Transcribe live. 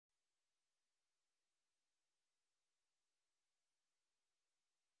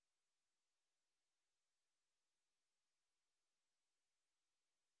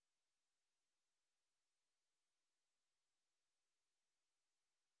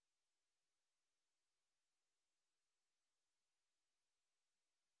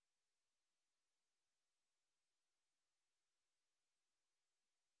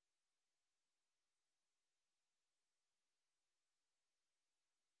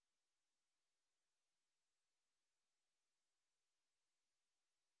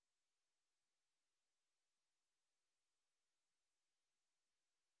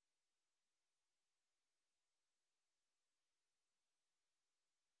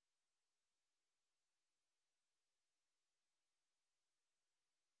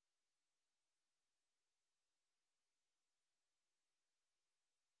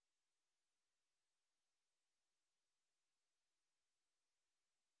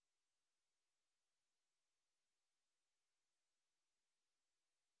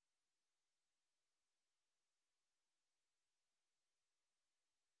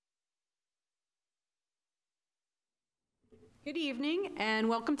Good evening and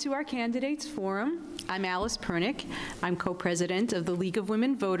welcome to our Candidates Forum. I'm Alice Pernick. I'm co-president of the League of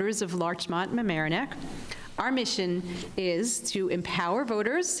Women Voters of Larchmont, Mamaroneck. Our mission is to empower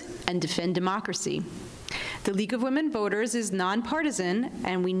voters and defend democracy. The League of Women Voters is nonpartisan,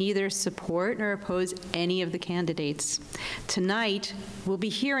 and we neither support nor oppose any of the candidates. Tonight, we'll be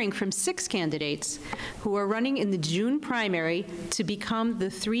hearing from 6 candidates who are running in the June primary to become the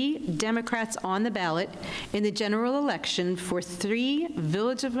 3 Democrats on the ballot in the general election for 3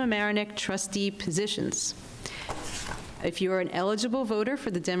 Village of Mamaroneck trustee positions. If you're an eligible voter for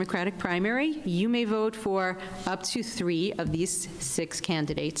the Democratic primary, you may vote for up to 3 of these 6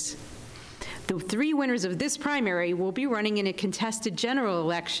 candidates. The 3 winners of this primary will be running in a contested general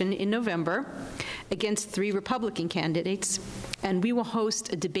election in November against 3 Republican candidates, and we will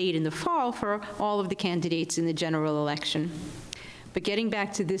host a debate in the fall for all of the candidates in the general election. But getting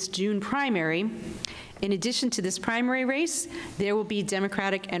back to this June primary, in addition to this primary race, there will be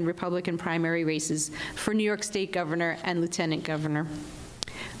Democratic and Republican primary races for New York State Governor and Lieutenant Governor.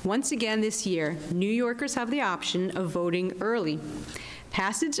 Once again this year, New Yorkers have the option of voting early.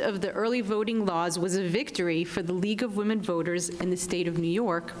 Passage of the early voting laws was a victory for the League of Women Voters in the state of New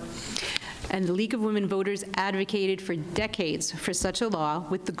York, and the League of Women Voters advocated for decades for such a law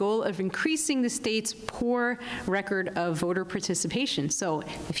with the goal of increasing the state's poor record of voter participation. So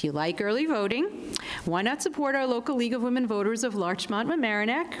if you like early voting, why not support our local League of Women Voters of Larchmont,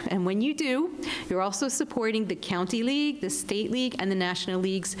 Mamaroneck? And when you do, you're also supporting the County League, the State League, and the National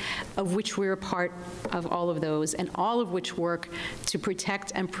Leagues, of which we're a part of all of those, and all of which work to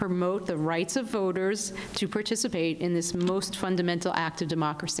protect and promote the rights of voters to participate in this most fundamental act of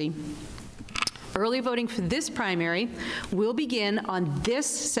democracy. Early voting for this primary will begin on this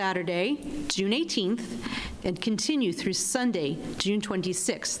Saturday, June 18th, and continue through Sunday, June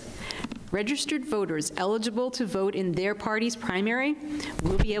 26th. Registered voters eligible to vote in their party's primary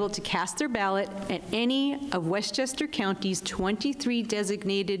will be able to cast their ballot at any of Westchester County's 23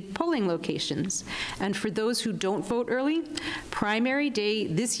 designated polling locations. And for those who don't vote early, primary day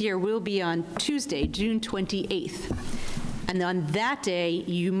this year will be on Tuesday, June 28th. And on that day,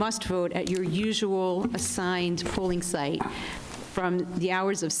 you must vote at your usual assigned polling site from the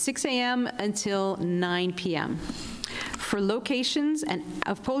hours of 6 a.m. until 9 p.m. For locations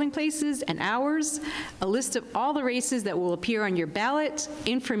of polling places and hours, a list of all the races that will appear on your ballot,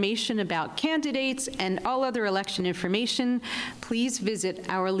 information about candidates, and all other election information, please visit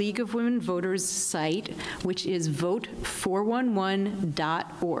our League of Women Voters site, which is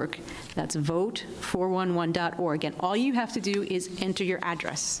vote411.org. That's vote411.org. And all you have to do is enter your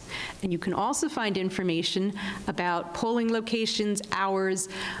address. And you can also find information about polling locations, hours,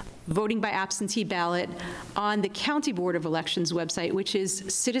 voting by absentee ballot on the County Board of Elections website, which is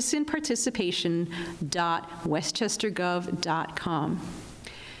citizenparticipation.westchestergov.com.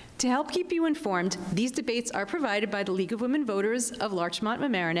 To help keep you informed, these debates are provided by the League of Women Voters of Larchmont,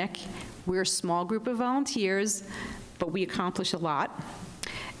 Mamaroneck. We're a small group of volunteers, but we accomplish a lot.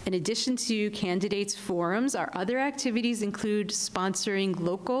 In addition to candidates forums, our other activities include sponsoring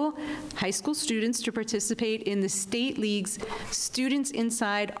local high school students to participate in the State League's Students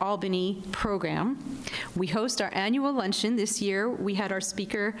Inside Albany program. We host our annual luncheon. This year, we had our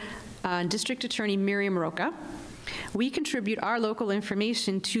speaker, District Attorney Miriam Roca. We contribute our local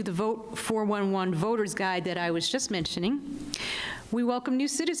information to the Vote 411 Voters Guide that I was just mentioning. We welcome new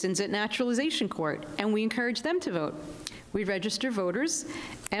citizens at Naturalization Court, and we encourage them to vote. We register voters,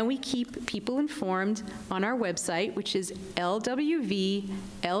 and we keep people informed on our website, which is lwvlm.org.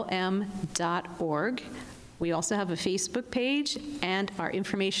 We also have a Facebook page and our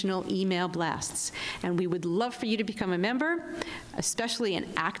informational email blasts. And we would love for you to become a member, especially an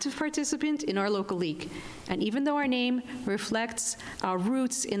active participant in our local league. And even though our name reflects our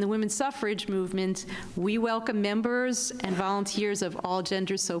roots in the women's suffrage movement, we welcome members and volunteers of all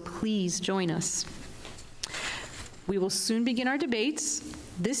genders, so please join us. We will soon begin our debates.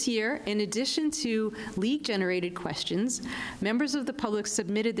 This year, in addition to league-generated questions, members of the public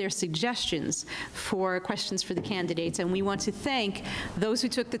submitted their suggestions for questions for the candidates, and we want to thank those who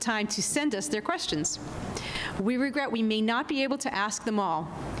took the time to send us their questions. We regret we may not be able to ask them all.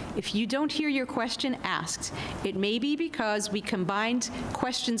 If you don't hear your question asked, it may be because we combined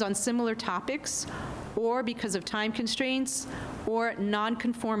questions on similar topics, or because of time constraints, or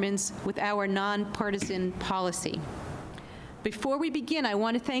non-conformance with our nonpartisan policy. Before we begin, I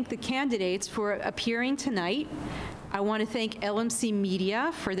want to thank the candidates for appearing tonight. I want to thank LMC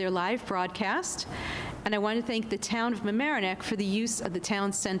Media for their live broadcast, and I want to thank the town of Mamaroneck for the use of the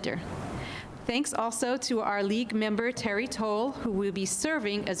town center. Thanks also to our league member, Terry Toll, who will be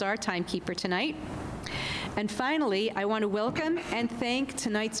serving as our timekeeper tonight. And finally, I want to welcome and thank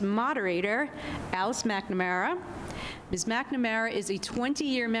tonight's moderator, Alice McNamara. Ms. McNamara is a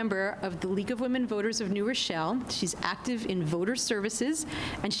 20-year member of the League of Women Voters of New Rochelle. She's active in voter services,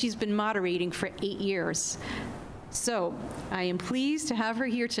 and she's been moderating for 8 years. So I am pleased to have her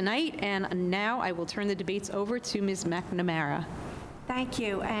here tonight, and now I will turn the debates over to Ms. McNamara. Thank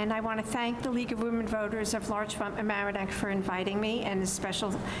you, and I want to thank the League of Women Voters of Larchmont Mamaroneck for inviting me, and a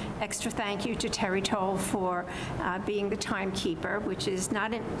special extra thank you to Terry Toll for being the timekeeper, which is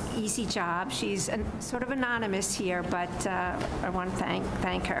not an easy job. She's sort of anonymous here, but I want to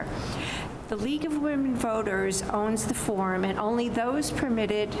thank her. The League of Women Voters owns the forum, and only those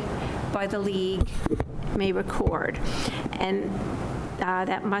permitted by the League may record, and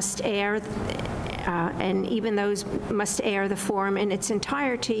that must air. And even those must air the forum in its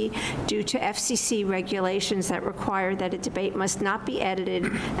entirety due to FCC regulations that require that a debate must not be edited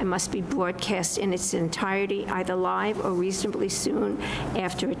and must be broadcast in its entirety, either live or reasonably soon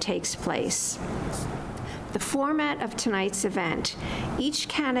after it takes place. The format of tonight's event: each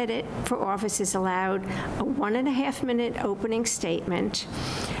candidate for office is allowed a 1.5-minute opening statement,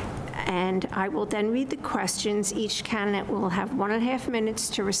 and I will then read the questions. Each candidate will have 1.5 minutes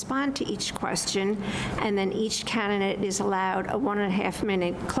to respond to each question, and then each candidate is allowed a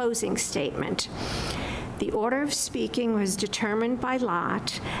 1.5-minute closing statement. The order of speaking was determined by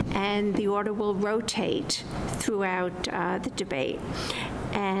lot, and the order will rotate throughout the debate.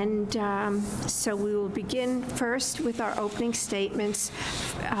 And so we will begin first with our opening statements.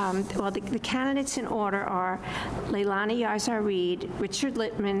 The candidates in order are Leilani Yazar-Reed, Richard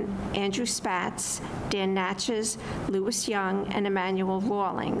Littman, Andrew Spatz, Dan Natchez, Lewis Young, and Emmanuel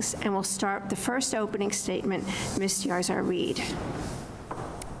Rawlings. And we'll start the first opening statement, Ms. Yazar-Reed.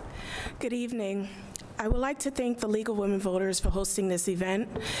 Good evening. I would like to thank the League of Women Voters for hosting this event.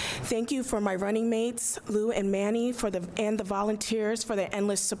 Thank you for my running mates, Lou and Manny, and the volunteers for their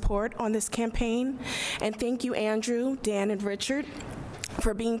endless support on this campaign. And thank you, Andrew, Dan, and Richard,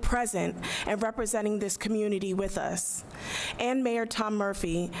 for being present and representing this community with us. And Mayor Tom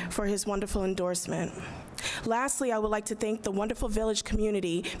Murphy for his wonderful endorsement. Lastly, I would like to thank the wonderful Village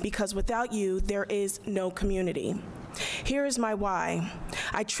community, because without you, there is no community. Here is my why.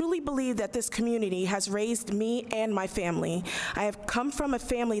 I truly believe that this community has raised me and my family. I have come from a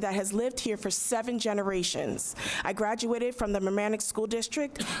family that has lived here for 7 generations. I graduated from the Mamaroneck School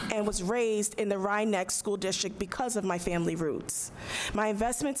District and was raised in the Rhinebeck School District because of my family roots. My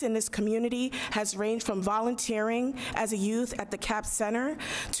investments in this community has ranged from volunteering as a youth at the CAP Center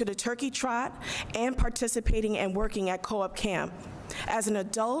to the Turkey Trot and participating and working at Co-op Camp. As an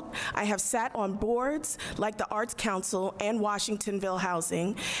adult, I have sat on boards like the Arts Council and Washingtonville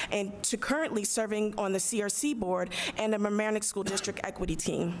Housing, and to currently serving on the CRC board and the Mamaroneck School District Equity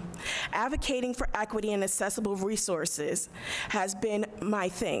Team. Advocating for equity and accessible resources has been my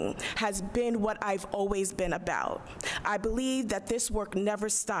thing, has been what I've always been about. I believe that this work never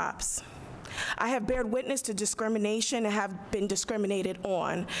stops. I have bared witness to discrimination and have been discriminated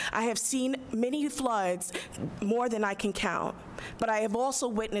on. I have seen many floods, more than I can count, but I have also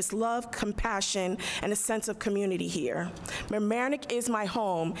witnessed love, compassion, and a sense of community here. Mamaroneck is my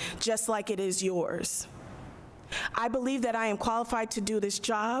home, just like it is yours. I believe that I am qualified to do this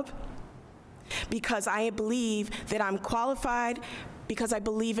job because I believe that I'm qualified because I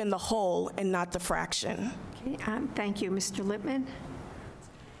believe in the whole and not the fraction. Okay, thank you. Mr. Littman.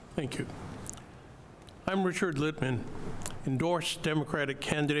 Thank you. I'm Richard Littman, endorsed Democratic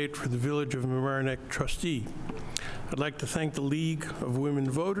candidate for the Village of Mamaroneck trustee. I'd like to thank the League of Women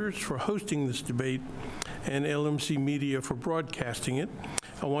Voters for hosting this debate and LMC Media for broadcasting it.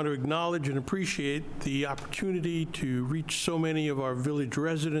 I want to acknowledge and appreciate the opportunity to reach so many of our village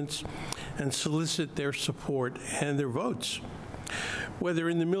residents and solicit their support and their votes. Whether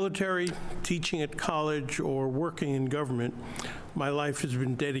in the military, teaching at college, or working in government, my life has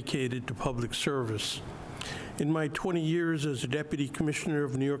been dedicated to public service. In my 20 years as a Deputy Commissioner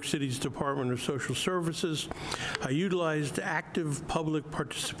of New York City's Department of Social Services, I utilized active public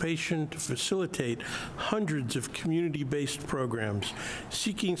participation to facilitate hundreds of community-based programs,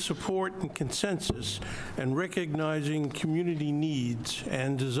 seeking support and consensus and recognizing community needs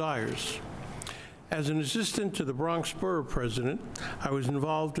and desires. As an assistant to the Bronx Borough President, I was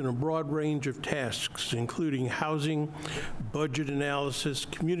involved in a broad range of tasks, including housing, budget analysis,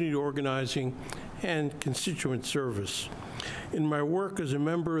 community organizing, and constituent service. In my work as a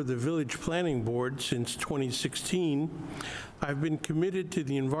member of the Village Planning Board since 2016, I've been committed to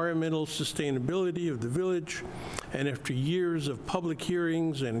the environmental sustainability of the village, and after years of public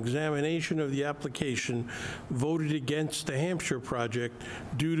hearings and examination of the application, voted against the Hampshire project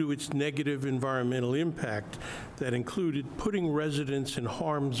due to its negative environmental impact that included putting residents in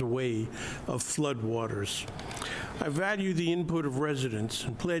harm's way of floodwaters. I value the input of residents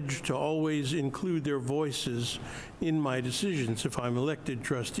and pledge to always include their voices in my decisions if I'm elected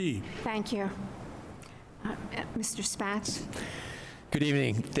trustee. Thank you. Mr. Spatz? Good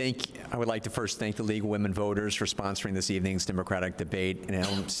evening. I would like to first thank the League of Women Voters for sponsoring this evening's Democratic debate and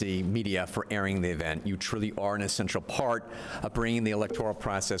LMC Media for airing the event. You truly are an essential part of bringing the electoral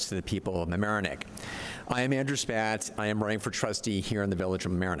process to the people of Mamaroneck. I am Andrew Spatz. I am running for trustee here in the village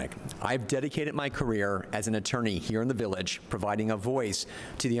of Mamaroneck. I've dedicated my career as an attorney here in the village, providing a voice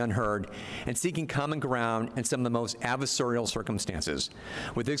to the unheard and seeking common ground in some of the most adversarial circumstances.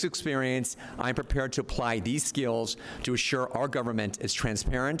 With this experience, I'm prepared to apply these skills to assure our government is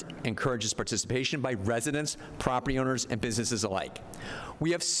transparent, encourages participation by residents, property owners, and businesses alike.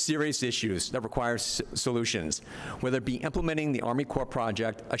 We have serious issues that require solutions, whether it be implementing the Army Corps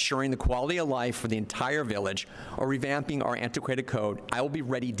project, assuring the quality of life for the entire village, or revamping our antiquated code. I will be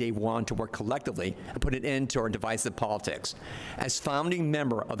ready day one to work collectively and put an end to our divisive politics. As founding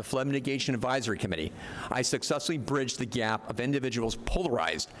member of the Flood Mitigation Advisory Committee, I successfully bridged the gap of individuals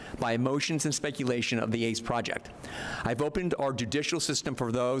polarized by emotions and speculation of the ACE project. I've opened our judicial system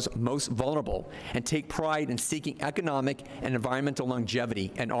for those most vulnerable and take pride in seeking economic and environmental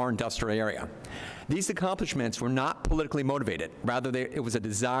longevity in our industrial area. These accomplishments were not politically motivated. Rather, it was a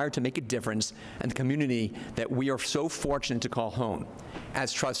desire to make a difference in the community that we are so fortunate to call home.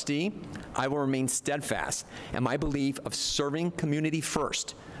 As trustee, I will remain steadfast in my belief of serving community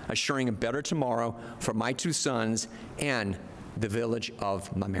first, assuring a better tomorrow for my two sons and the village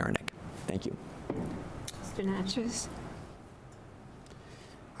of Mamaroneck. Thank you. Mr. Natchez?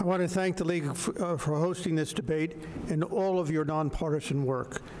 I want to thank the League for hosting this debate and all of your nonpartisan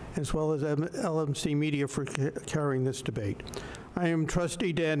work, as well as LMC Media for carrying this debate. I am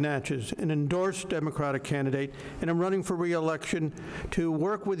Trustee Dan Natchez, an endorsed Democratic candidate, and I'm running for re-election to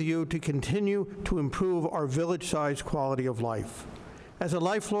work with you to continue to improve our village-sized quality of life. As a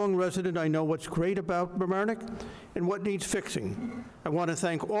lifelong resident, I know what's great about Mamaroneck and what needs fixing. I want to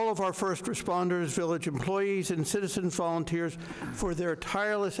thank all of our first responders, village employees, and citizens volunteers for their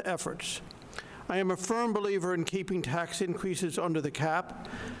tireless efforts. I am a firm believer in keeping tax increases under the cap.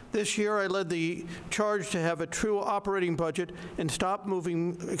 This year, I led the charge to have a true operating budget and stop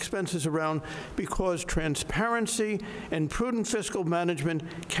moving expenses around, because transparency and prudent fiscal management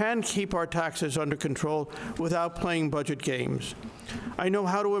can keep our taxes under control without playing budget games. I know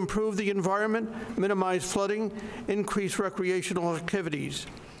how to improve the environment, minimize flooding, increase recreational activities.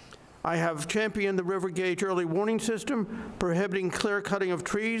 I have championed the river gauge early warning system, prohibiting clear cutting of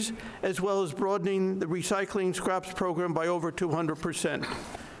trees, as well as broadening the recycling scraps program by over 200%.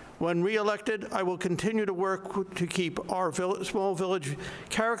 When re-elected, I will continue to work to keep our small village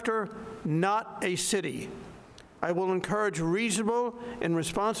character, not a city. I will encourage reasonable and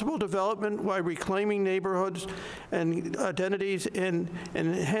responsible development while reclaiming neighborhoods and identities and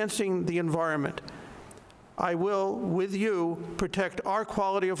enhancing the environment. I will, with you, protect our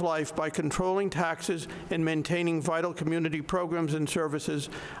quality of life by controlling taxes and maintaining vital community programs and services.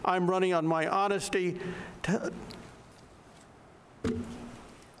 I'm running on my honesty.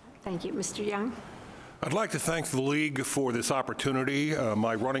 Thank you. Mr. Young? I'd like to thank the League for this opportunity,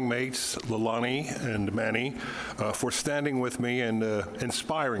 my running mates, Leilani and Manny, for standing with me and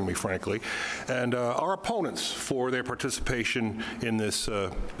inspiring me, frankly, and our opponents for their participation in this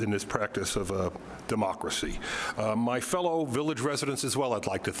practice of democracy. My fellow village residents as well I'd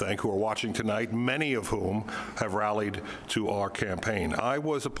like to thank, who are watching tonight, many of whom have rallied to our campaign. I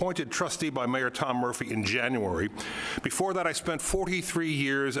was appointed trustee by Mayor Tom Murphy in January. Before that, I spent 43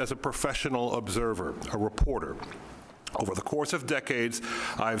 years as a professional observer, a reporter. Over the course of decades,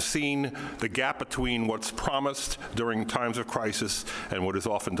 I've seen the gap between what's promised during times of crisis and what is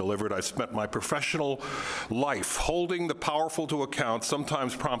often delivered. I've spent my professional life holding the powerful to account,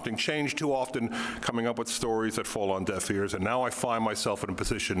 sometimes prompting change, too often coming up with stories that fall on deaf ears, and now I find myself in a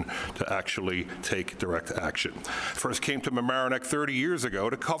position to actually take direct action. First came to Mamaroneck 30 years ago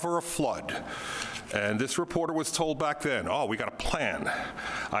to cover a flood. And this reporter was told back then, oh, we got a plan.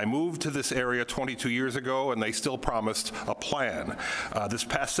 I moved to this area 22 years ago, and they still promised a plan. This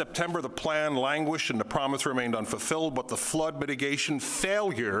past September, the plan languished and the promise remained unfulfilled, but the flood mitigation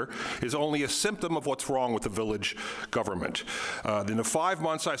failure is only a symptom of what's wrong with the village government. In the 5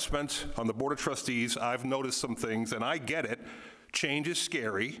 months I spent on the Board of Trustees, I've noticed some things, and I get it. Change is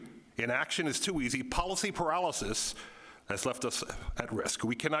scary. Inaction is too easy. Policy paralysis, has left us at risk.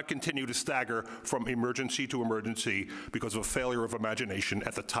 We cannot continue to stagger from emergency to emergency because of a failure of imagination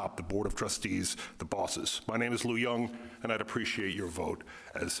at the top, the Board of Trustees, the bosses. My name is Lou Young, and I'd appreciate your vote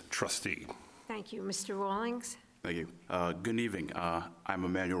as trustee. Thank you. Mr. Rawlings? Thank you. Good evening. I'm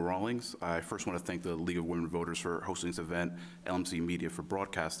Emmanuel Rawlings. I first want to thank the League of Women Voters for hosting this event, LMC Media for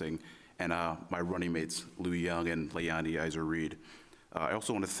broadcasting, and my running mates, Lou Young and Leilani Iser Reed. I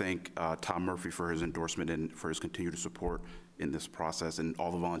also want to thank Tom Murphy for his endorsement and for his continued support in this process, and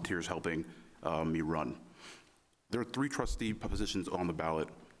all the volunteers helping me run. There are 3 trustee positions on the ballot.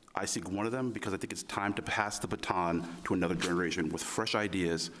 I seek one of them because I think it's time to pass the baton to another generation with fresh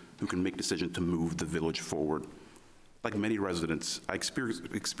ideas who can make decisions to move the village forward. Like many residents, I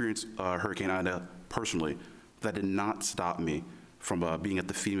experienced Hurricane Ida personally. That did not stop me from being at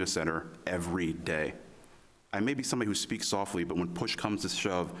the FEMA Center every day. I may be somebody who speaks softly, but when push comes to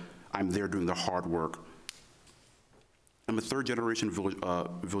shove, I'm there doing the hard work. I'm a 3rd-generation Village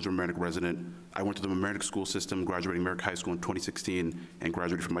of Mamaroneck resident. I went to the Mamaroneck school system, graduating Merrick High School in 2016, and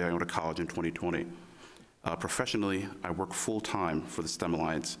graduated from Iona College in 2020. Professionally, I work full-time for the STEM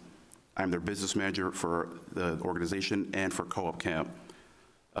Alliance. I'm their business manager for the organization and for Co-op Camp.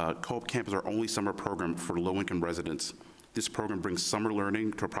 Co-op Camp is our only summer program for low-income residents. This program brings summer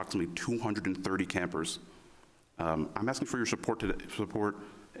learning to approximately 230 campers. I'm asking for your support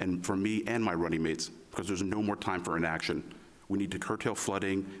and for me and my running mates, because there's no more time for inaction. We need to curtail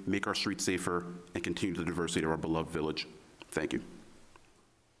flooding, make our streets safer, and continue the diversity of our beloved village. Thank you.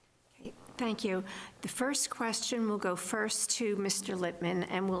 Thank you. The first question will go first to Mr. Lippman,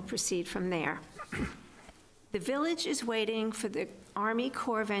 and we'll proceed from there. The village is waiting for the Army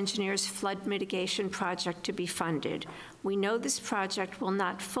Corps of Engineers flood mitigation project to be funded. We know this project will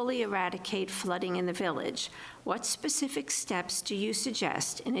not fully eradicate flooding in the village. What specific steps do you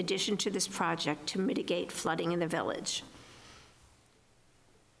suggest in addition to this project to mitigate flooding in the village?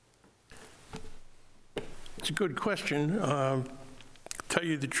 It's a good question. Tell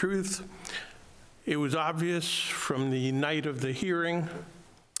you the truth, it was obvious from the night of the hearing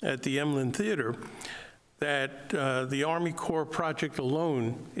at the Emlyn Theater that the Army Corps project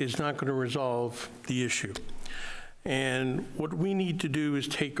alone is not going to resolve the issue. And what we need to do is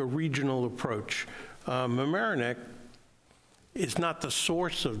take a regional approach. Mamaroneck is not the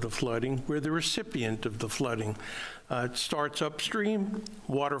source of the flooding, we're the recipient of the flooding. It starts upstream,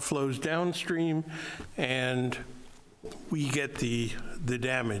 water flows downstream, and we get the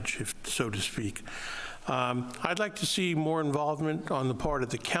damage, if so to speak. I'd like to see more involvement on the part of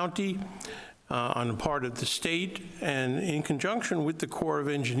the county, on the part of the state, and in conjunction with the Corps of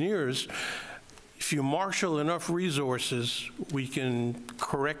Engineers. If you marshal enough resources, we can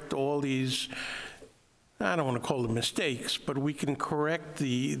correct all these, I don't want to call them mistakes, but we can correct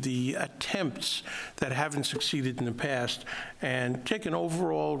the attempts that haven't succeeded in the past and take an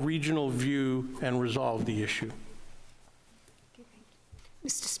overall regional view and resolve the issue.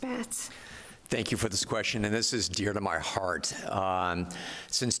 Mr. Spatz. Thank you for this question, and this is dear to my heart.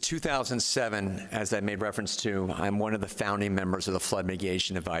 Since 2007, as I made reference to, I'm one of the founding members of the Flood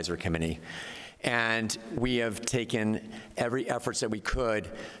Mitigation Advisory Committee. And we have taken every effort that we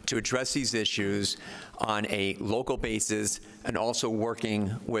could to address these issues on a local basis and also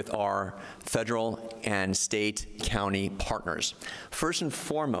working with our federal and state county partners. First and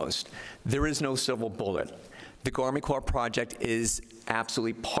foremost, there is no silver bullet. The Army Corps project is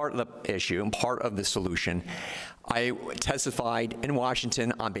absolutely part of the issue and part of the solution. I testified in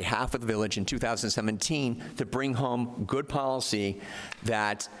Washington on behalf of the village in 2017 to bring home good policy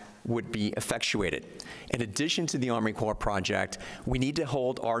that would be effectuated. In addition to the Army Corps project, we need to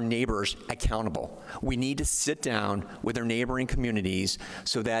hold our neighbors accountable. We need to sit down with our neighboring communities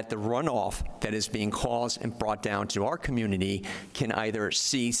so that the runoff that is being caused and brought down to our community can either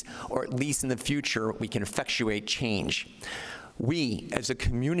cease, or at least in the future, we can effectuate change. We, as a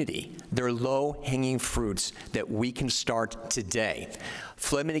community, there are low-hanging fruits that we can start today.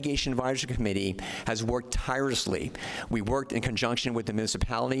 Flood Mitigation Advisory Committee has worked tirelessly. We worked in conjunction with the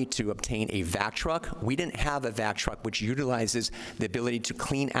municipality to obtain a vac truck. We didn't have a vac truck which utilizes the ability to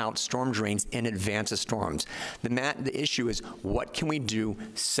clean out storm drains in advance of storms. The issue is, what can we do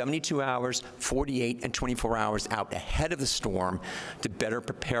 72 hours, 48, and 24 hours out ahead of the storm to better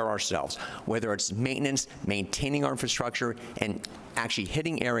prepare ourselves, whether it's maintenance, maintaining our infrastructure, and actually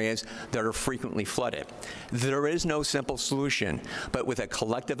hitting areas that are frequently flooded. There is no simple solution, but with a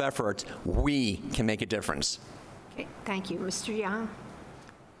collective effort, we can make a difference. Okay, thank you. Mr. Young?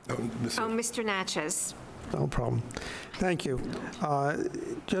 Mr. Natchez. No problem. Thank you.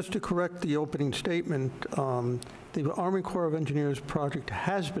 Just to correct the opening statement, the Army Corps of Engineers project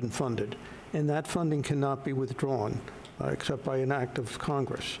has been funded, and that funding cannot be withdrawn. except by an act of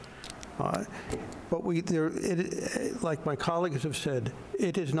Congress. But like my colleagues have said,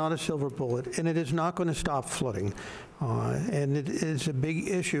 it is not a silver bullet, and it is not going to stop flooding. And it is a big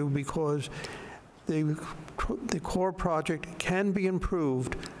issue because the core project can be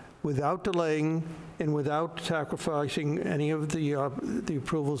improved without delaying and without sacrificing any of the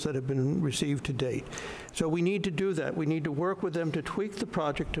approvals that have been received to date. So we need to do that. We need to work with them to tweak the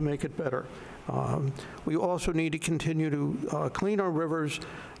project to make it better. We also need to continue to clean our rivers.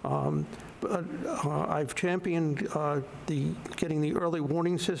 I've championed getting the early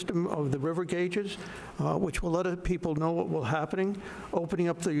warning system of the river gauges, which will let people know what will happening, opening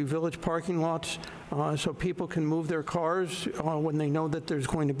up the village parking lots so people can move their cars when they know that there's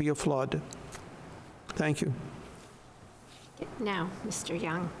going to be a flood. Thank you. Now, Mr.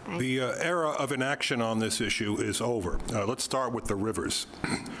 Young. The era of inaction on this issue is over. Let's start with the rivers.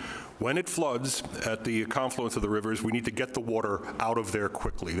 When it floods at the confluence of the rivers, we need to get the water out of there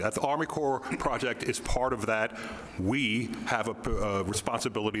quickly. That the Army Corps project is part of that. We have a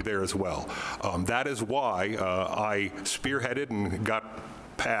responsibility there as well. That is why I spearheaded and got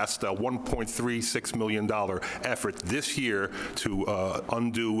passed a $1.36 million effort this year to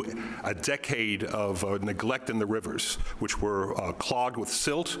undo a decade of neglect in the rivers, which were clogged with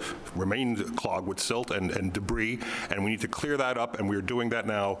silt, remained clogged with silt and debris, and we need to clear that up, and we're doing that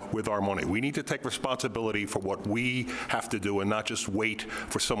now with our money. We need to take responsibility for what we have to do and not just wait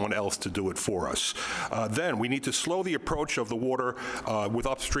for someone else to do it for us. Then we need to slow the approach of the water with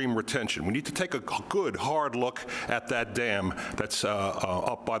upstream retention. We need to take a good, hard look at that dam that's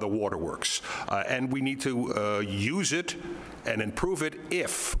up by the waterworks. And we need to use it and improve it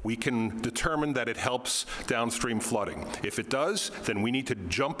if we can determine that it helps downstream flooding. If it does, then we need to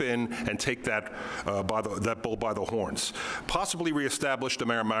jump in and take that bull by the horns. Possibly reestablish the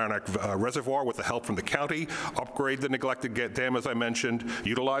Mamaroneck Reservoir with the help from the county, upgrade the neglected dam, as I mentioned,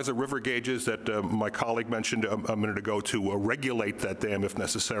 utilize the river gauges that my colleague mentioned a minute ago to regulate that dam if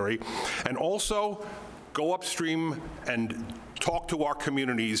necessary, and also go upstream and talk to our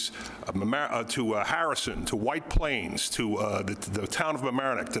communities, to Harrison, to White Plains, to the town of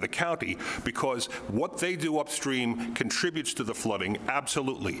Mamaroneck, to the county, because what they do upstream contributes to the flooding,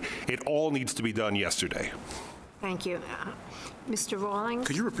 absolutely. It all needs to be done yesterday. Thank you. Mr. Rawlings?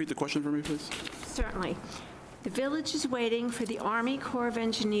 Could you repeat the question for me, please? Certainly. The village is waiting for the Army Corps of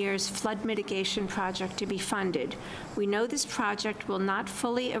Engineers flood mitigation project to be funded. We know this project will not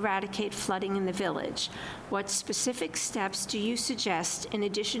fully eradicate flooding in the village. What specific steps do you suggest in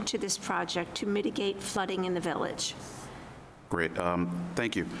addition to this project to mitigate flooding in the village? Great.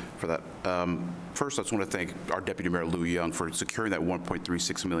 Thank you for that. First, I just want to thank our Deputy Mayor Lou Young for securing that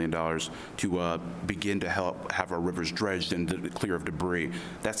 $1.36 million to begin to help have our rivers dredged and clear of debris.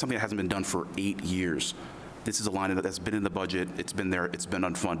 That's something that hasn't been done for 8 years. This is a line that's been in the budget, it's been there, it's been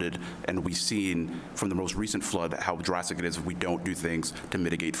unfunded, and we've seen from the most recent flood how drastic it is if we don't do things to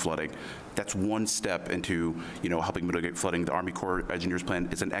mitigate flooding. That's one step into, helping mitigate flooding. The Army Corps Engineers Plan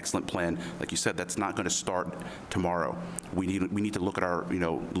is an excellent plan. Like you said, that's not going to start tomorrow. We need to look at our,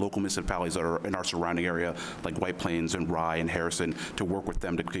 local municipalities that are in our surrounding area, like White Plains and Rye and Harrison, to work with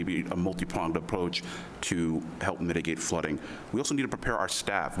them to create a multi-pronged approach to help mitigate flooding. We also need to prepare our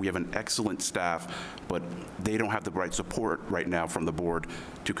staff. We have an excellent staff, but they don't have the right support right now from the board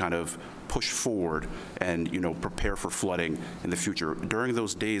to kind of push forward and prepare for flooding in the future. During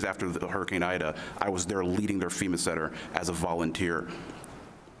those days after the Hurricane Ida, I was there leading their FEMA center as a volunteer.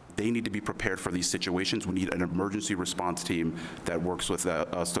 They need to be prepared for these situations. We need an emergency response team that works with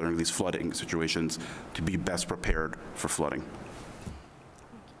us during these flooding situations to be best prepared for flooding.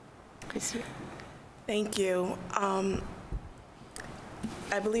 Thank you.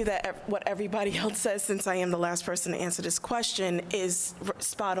 I believe that what everybody else says, since I am the last person to answer this question, is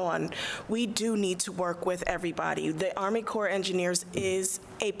spot on. We do need to work with everybody. The Army Corps Engineers is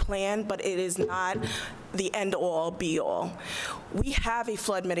a plan, but it is not the end-all, be-all. We have a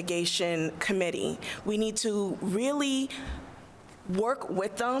flood mitigation committee. We need to really work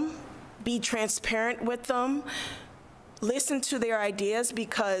with them, be transparent with them, listen to their ideas,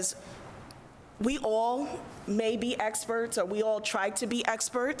 because we all may be experts, or we all try to be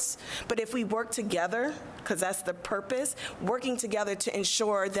experts, but if we work together, because that's the purpose, working together to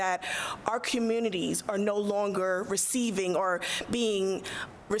ensure that our communities are no longer receiving or being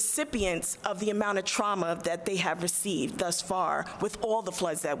recipients of the amount of trauma that they have received thus far with all the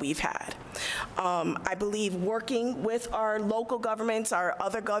floods that we've had. I believe working with our local governments, our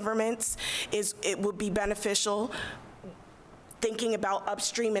other governments, it would be beneficial. Thinking about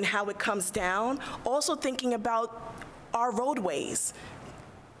upstream and how it comes down, also thinking about our roadways,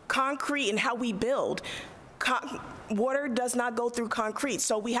 concrete and how we build. water does not go through concrete.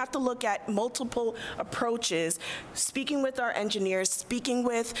 So we have to look at multiple approaches, speaking with our engineers, speaking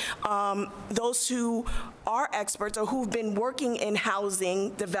with those who are experts or who've been working in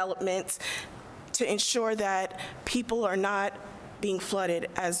housing developments to ensure that people are not being flooded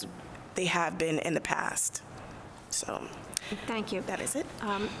as they have been in the past. So Thank you. that is it.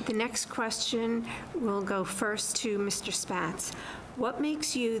 The next question will go first to Mr. Spatz. What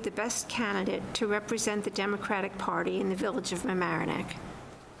makes you the best candidate to represent the Democratic Party in the village of Mamaroneck?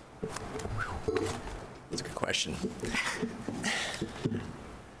 That's a good question.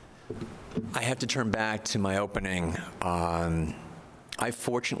 I have to turn back to my opening. I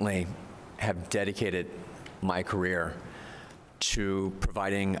fortunately have dedicated my career to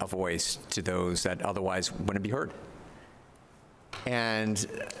providing a voice to those that otherwise wouldn't be heard, and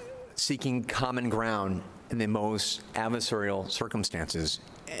seeking common ground in the most adversarial circumstances.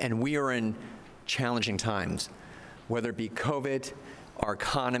 And we are in challenging times, whether it be COVID, our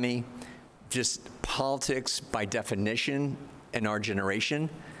economy, just politics by definition in our generation.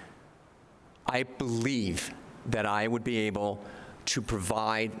 I believe that I would be able to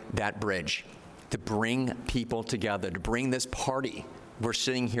provide that bridge, to bring people together, to bring this party we're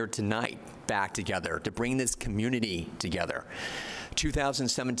sitting here tonight back together, to bring this community together.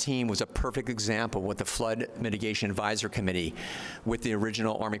 2017 was a perfect example with the Flood Mitigation Advisory Committee, with the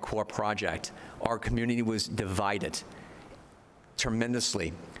original Army Corps project. Our community was divided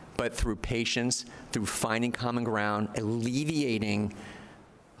tremendously, but through patience, through finding common ground, alleviating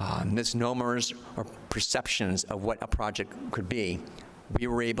misnomers or perceptions of what a project could be, we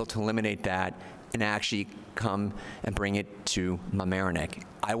were able to eliminate that and actually come and bring it to Mamaroneck.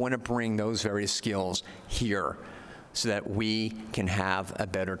 I want to bring those various skills here so that we can have a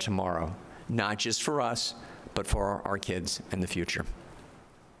better tomorrow, not just for us, but for our kids in the future.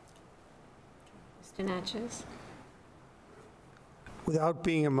 Mr. Natchez? Without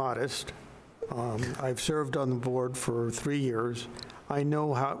being immodest, I've served on the board for 3 years. I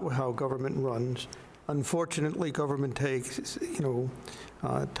know how government runs. Unfortunately, government takes,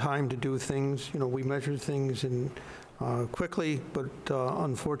 time to do things. We measure things quickly, but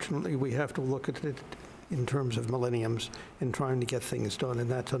unfortunately, we have to look at it in terms of millenniums in trying to get things done, and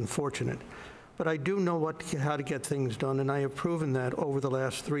that's unfortunate. But I do know how to get things done, and I have proven that over the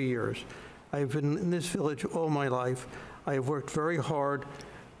last 3 years. I've been in this village all my life. I have worked very hard.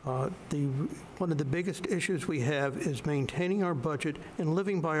 One of the biggest issues we have is maintaining our budget and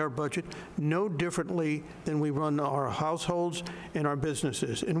living by our budget no differently than we run our households and our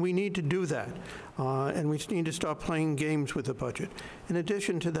businesses. And we need to do that. And we need to stop playing games with the budget. In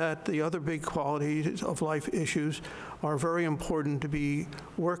addition to that, the other big qualities of life issues are very important to be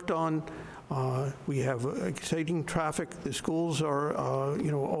worked on. We have exciting traffic. The schools are,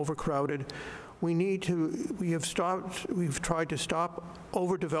 overcrowded. We've tried to stop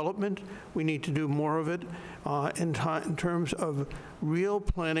overdevelopment. We need to do more of it in terms of real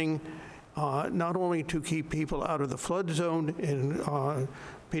planning, not only to keep people out of the flood zone and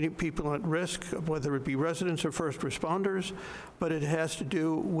people at risk, whether it be residents or first responders, but it has to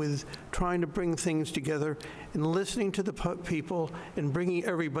do with trying to bring things together and listening to the people and bringing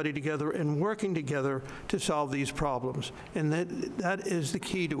everybody together and working together to solve these problems. And that is the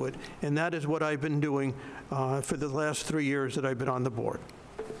key to it. And that is what I've been doing for the last 3 years that I've been on the board.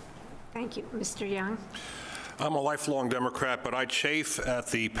 Thank you. Mr. Young? I'm a lifelong Democrat, but I chafe at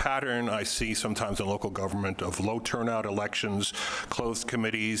the pattern I see sometimes in local government of low turnout elections, closed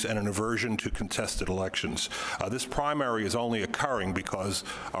committees, and an aversion to contested elections. This primary is only occurring because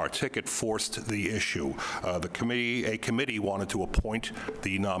our ticket forced the issue. A committee wanted to appoint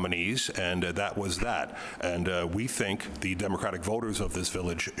the nominees, and that was that. And we think the Democratic voters of this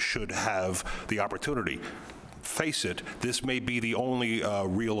village should have the opportunity. Face it, this may be the only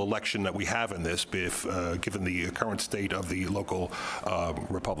real election that we have in this, given the current state of the local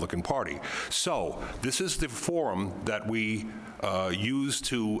Republican Party. So this is the forum that we use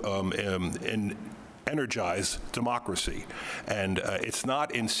to energize democracy. And it's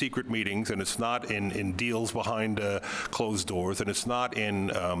not in secret meetings, and it's not in deals behind closed doors, and it's not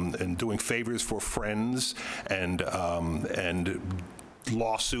in doing favors for friends and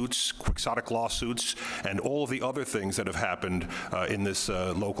lawsuits, quixotic lawsuits, and all of the other things that have happened in this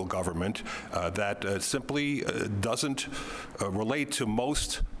local government that simply doesn't relate to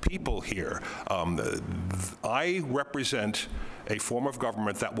most people here. I represent a form of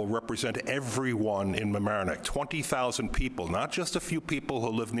government that will represent everyone in Mamaroneck, 20,000 people, not just a few people who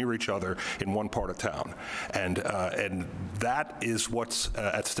live near each other in one part of town. And that is what's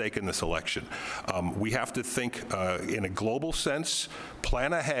at stake in this election. We have to think in a global sense,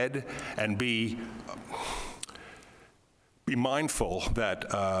 plan ahead, and be be mindful that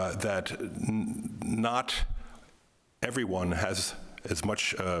not everyone has as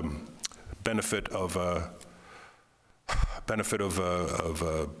much benefit of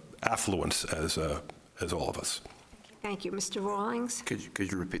affluence as all of us. Thank you. Mr. Rawlings?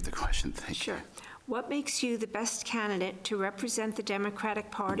 Could you repeat the question? Thank you. Sure. What makes you the best candidate to represent the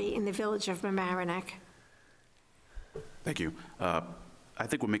Democratic Party in the village of Mamaroneck? Thank you. I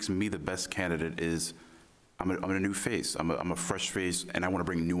think what makes me the best candidate is I'm a new face. I'm a fresh face, and I want to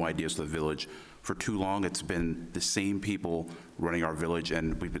bring new ideas to the village. For too long, it's been the same people running our village,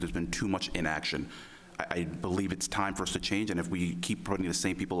 and there's been too much inaction. I believe it's time for us to change, and if we keep putting the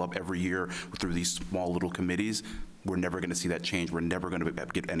same people up every year through these small little committees, we're never going to see that change. We're never going to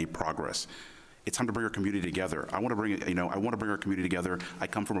get any progress. It's time to bring our community together. I want to bring our community together. I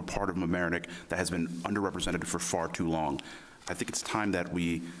come from a part of Mamaroneck that has been underrepresented for far too long. I think it's time that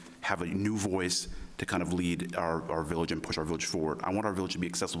we have a new voice to kind of lead our village and push our village forward. I want our village to be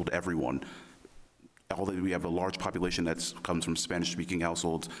accessible to everyone. Although we have a large population that comes from Spanish-speaking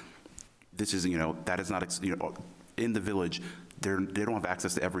households, this is, that is not, in the village, they don't have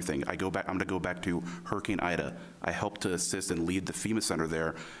access to everything. I'm going to go back to Hurricane Ida. I helped to assist and lead the FEMA center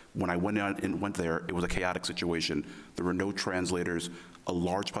there. When I went there, it was a chaotic situation. There were no translators. A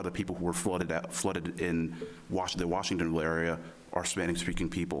large part of the people who were flooded in the Washington area are Spanish-speaking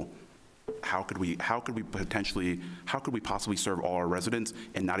people. How could we possibly serve all our residents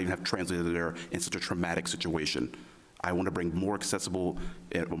and not even have translators there in such a traumatic situation? I want to bring more access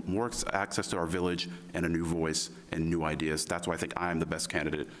to our village and a new voice and new ideas. That's why I think I'm the best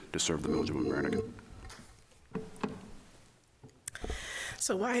candidate to serve the village of Mamaroneck.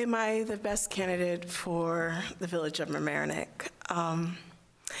 So why am I the best candidate for the village of Mamaroneck?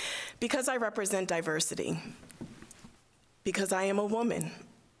 Because I represent diversity. Because I am a woman.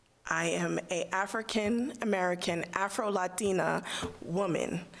 I am an African-American, Afro-Latina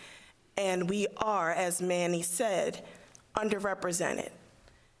woman. And we are, as Manny said, underrepresented.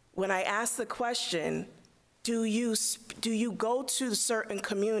 When I ask the question, do you go to certain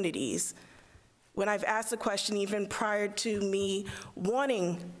communities? When I've asked the question even prior to me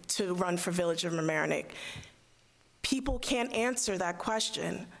wanting to run for Village of Mamaroneck, people can't answer that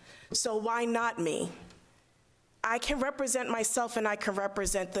question. So why not me? I can represent myself and I can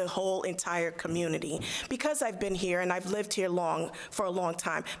represent the whole entire community. Because I've been here and I've lived here for a long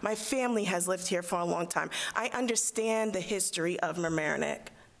time. My family has lived here for a long time. I understand the history of Mamaroneck.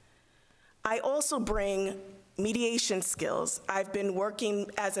 I also bring mediation skills. I've been working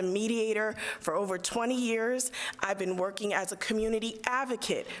as a mediator for over 20 years. I've been working as a community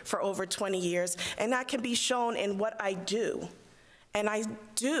advocate for over 20 years, and that can be shown in what I do. And I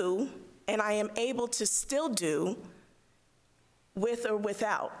do, and I am able to still do, with or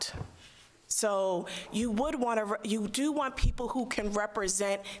without. So you do want people who can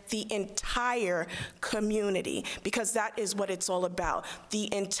represent the entire community, because that is what it's all about,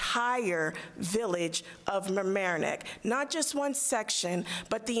 the entire village of Mamaroneck. Not just one section,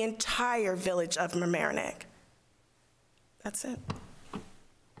 but the entire village of Mamaroneck. That's it.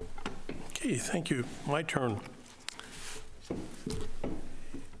 Okay, thank you. My turn.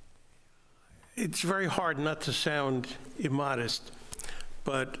 It's very hard not to sound immodest,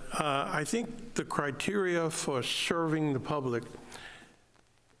 but I think the criteria for serving the public,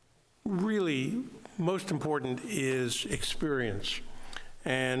 really most important is experience.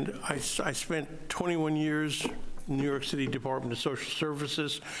 And I spent 21 years in the New York City Department of Social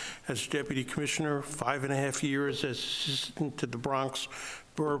Services as Deputy Commissioner, 5.5 years as Assistant to the Bronx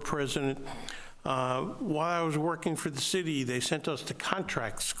Borough President. While I was working for the city, they sent us to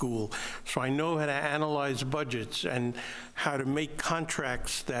contract school, so I know how to analyze budgets and how to make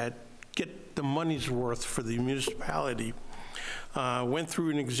contracts that get the money's worth for the municipality. Went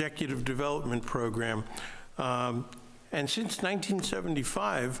through an executive development program. And since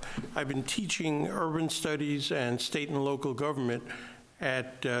 1975, I've been teaching urban studies and state and local government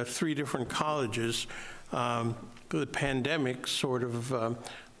at 3 different colleges. The pandemic sort of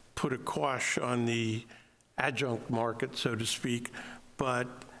put a quash on the adjunct market, so to speak, but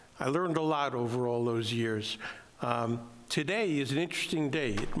I learned a lot over all those years. Today is an interesting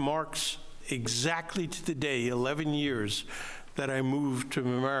day. It marks exactly to the day 11 years that I moved to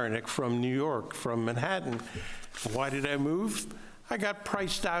Mamaroneck from New York, from Manhattan. Why did I move? I got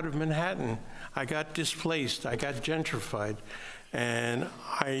priced out of Manhattan. I got displaced. I got gentrified. And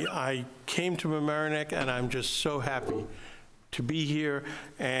I came to Mamaroneck, and I'm just so happy to be here.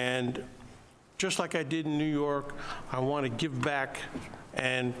 And just like I did in New York, I want to give back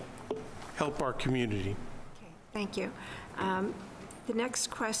and help our community. Okay, thank you. The next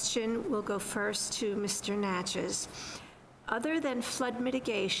question will go first to Mr. Natchez. Other than flood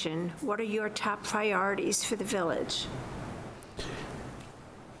mitigation, what are your top priorities for the village?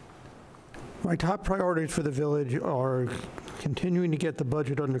 My top priorities for the village are continuing to get the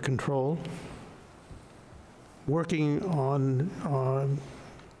budget under control, working on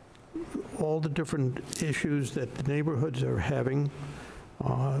all the different issues that the neighborhoods are having,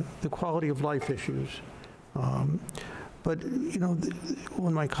 the quality of life issues. But, you know,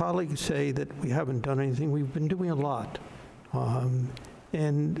 when my colleagues say that we haven't done anything, we've been doing a lot.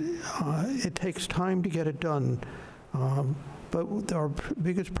 And it takes time to get it done. But our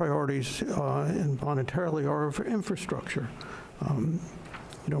biggest priorities and monetarily are for infrastructure. You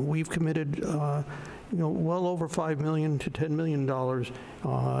know, we've committed, you know, well over $5 million to $10 million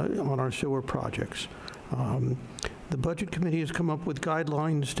on our sewer projects. The Budget Committee has come up with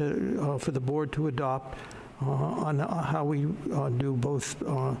guidelines for the board to adopt on how we do both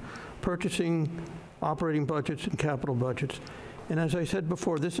purchasing, operating budgets, and capital budgets. And as I said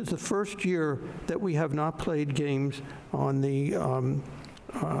before, this is the first year that we have not played games on the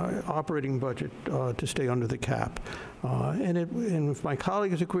operating budget to stay under the cap. And if my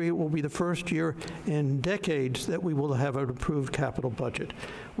colleagues agree, it will be the first year in decades that we will have an approved capital budget,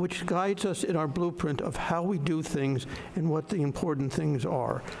 which guides us in our blueprint of how we do things and what the important things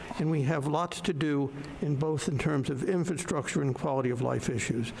are. And we have lots to do in both in terms of infrastructure and quality of life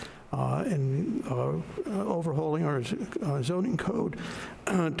issues. And overhauling our zoning code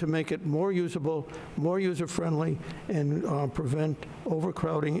to make it more usable, more user-friendly, and prevent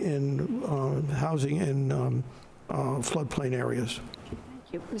overcrowding in housing in floodplain areas.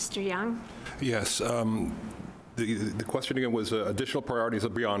 Thank you. Mr. Young? Yes. The question again was additional priorities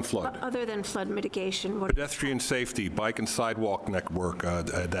beyond flood. Other than flood mitigation, what? Pedestrian safety, bike and sidewalk network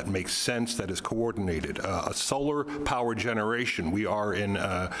that makes sense, that is coordinated. A solar power generation. We are in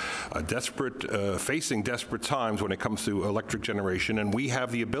facing desperate times when it comes to electric generation, and we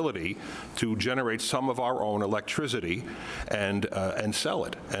have the ability to generate some of our own electricity and sell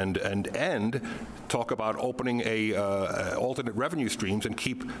it, and talk about opening alternate revenue streams and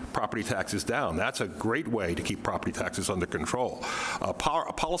keep property taxes down. That's a great way to keep property taxes under control.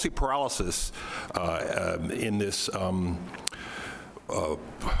 Policy paralysis in this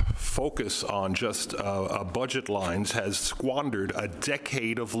focus on just budget lines has squandered a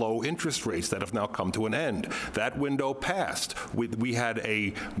decade of low interest rates that have now come to an end. That window passed. We had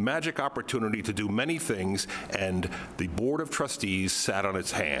a magic opportunity to do many things, and the Board of Trustees sat on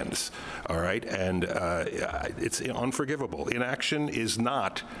its hands, all right? And it's unforgivable. Inaction is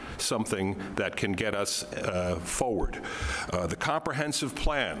not something that can get us forward. The comprehensive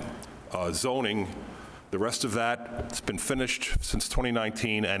plan, zoning, the rest of that, it's been finished since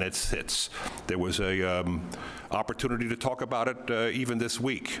 2019, and it sits. There was a opportunity to talk about it even this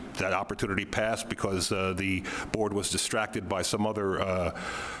week. That opportunity passed because the board was distracted by some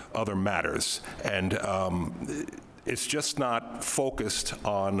other matters. And it's just not focused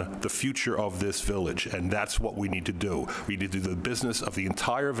on the future of this village, and that's what we need to do. We need to do the business of the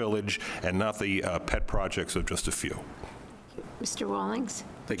entire village and not the pet projects of just a few. Mr. Wallings?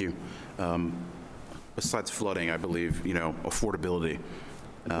 Thank you. Besides flooding, I believe, you know, affordability.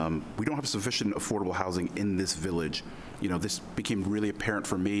 We don't have sufficient affordable housing in this village. You know, this became really apparent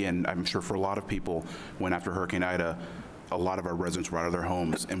for me, and I'm sure for a lot of people, when after Hurricane Ida, a lot of our residents were out of their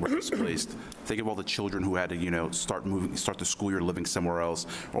homes and were displaced. Think of all the children who had to, you know, start the school year living somewhere else,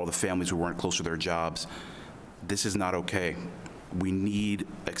 or all the families who weren't close to their jobs. This is not okay. We need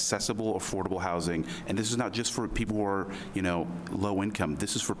accessible, affordable housing, and this is not just for people who are, you know, low income.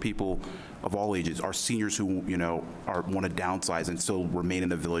 This is for people of all ages. Our seniors who, you know, want to downsize and still remain in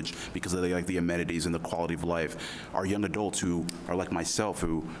the village because they like the amenities and the quality of life. Our young adults who are like myself,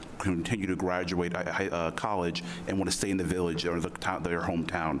 who continue to graduate college and want to stay in the village or their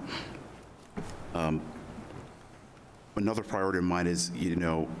hometown. Another priority of mine is, you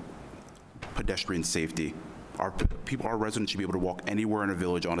know, pedestrian safety. Our residents should be able to walk anywhere in a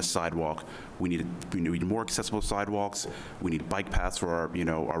village on a sidewalk. We need more accessible sidewalks. We need bike paths for our, you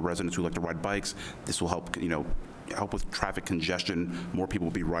know, our residents who like to ride bikes. This will help, you know, help with traffic congestion. More people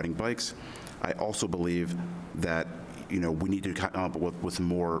will be riding bikes. I also believe that, you know, we need to come up with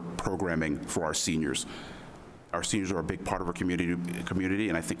more programming for our seniors. Our seniors are a big part of our community,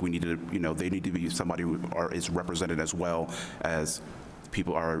 and I think we need to, you know, they need to be somebody who is represented as well as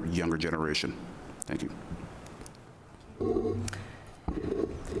people, our younger generation. Thank you.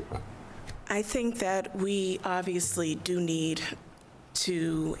 I think that we obviously do need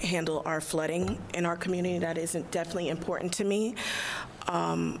to handle our flooding in our community. That is definitely important to me.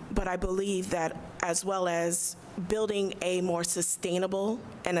 But I believe that as well as building a more sustainable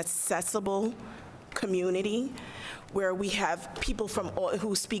and accessible community, where we have people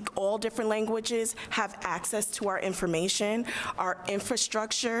who speak all different languages have access to our information. Our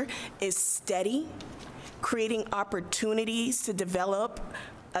infrastructure is steady, creating opportunities to develop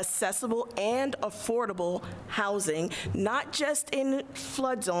accessible and affordable housing, not just in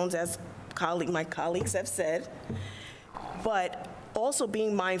flood zones, as my colleagues have said, but also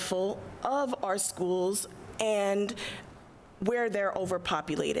being mindful of our schools and where they're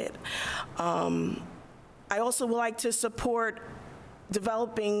overpopulated. I also would like to support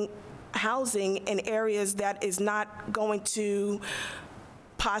developing housing in areas that is not going to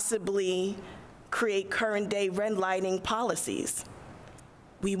possibly create current-day redlining policies.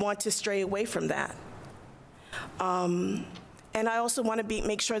 We want to stray away from that. And I also want to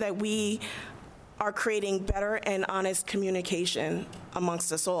make sure that we are creating better and honest communication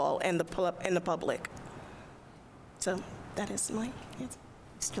amongst us all and the public. So that is my answer.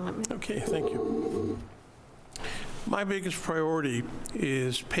 Mr. Lippman. Okay, thank you. My biggest priority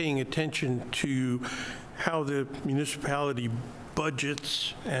is paying attention to how the municipality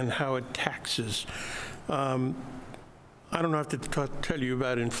budgets and how it taxes. I don't have to tell you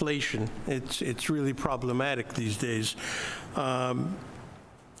about inflation. It's really problematic these days. Part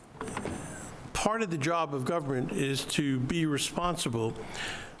of the job of government is to be responsible.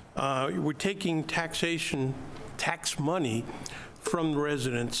 We're taking tax money from the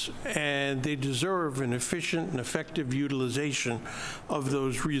residents, and they deserve an efficient and effective utilization of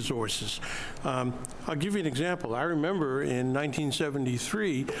those resources. I'll give you an example. I remember in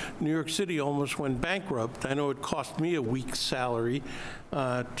 1973, New York City almost went bankrupt. I know it cost me a week's salary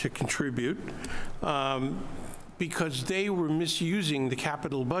to contribute because they were misusing the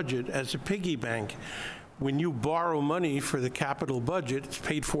capital budget as a piggy bank. When you borrow money for the capital budget, it's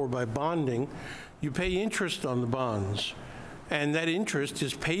paid for by bonding, you pay interest on the bonds. And that interest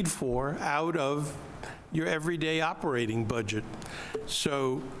is paid for out of your everyday operating budget.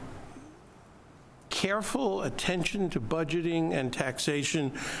 So careful attention to budgeting and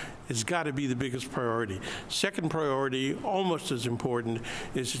taxation has got to be the biggest priority. Second priority, almost as important,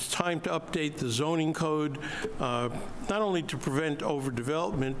 is it's time to update the zoning code, not only to prevent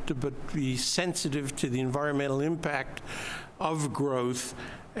overdevelopment, but be sensitive to the environmental impact of growth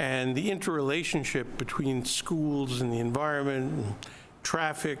and the interrelationship between schools and the environment, and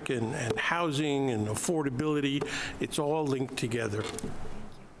traffic and housing and affordability. It's all linked together. Thank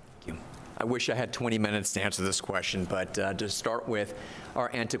you. I wish I had 20 minutes to answer this question, but to start with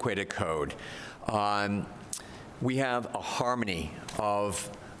our antiquated code. We have a harmony of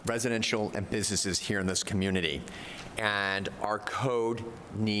residential and businesses here in this community, and our code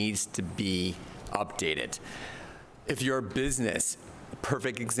needs to be updated. If you're a business,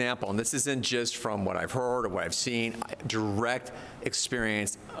 perfect example, and this isn't just from what I've heard or what I've seen, direct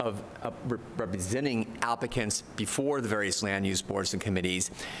experience of representing applicants before the various land use boards and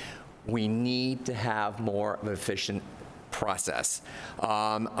committees. We need to have more of an efficient process.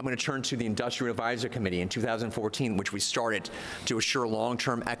 I'm going to turn to the Industrial Advisory Committee in 2014, which we started to assure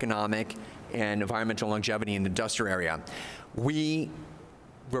long-term economic and environmental longevity in the industrial area. We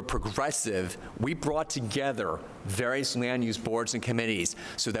were progressive. We brought together various land use boards and committees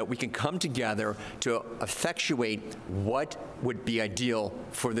so that we can come together to effectuate what would be ideal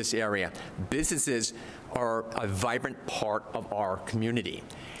for this area. Businesses are a vibrant part of our community.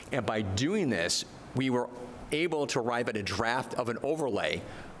 And by doing this, we were able to arrive at a draft of an overlay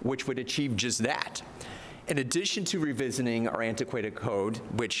which would achieve just that. In addition to revisiting our antiquated code,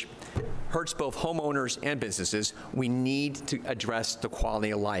 which hurts both homeowners and businesses, we need to address the quality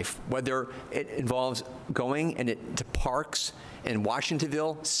of life, whether it involves going to parks in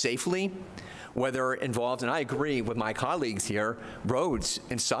Washingtonville safely, whether it involves, and I agree with my colleagues here, roads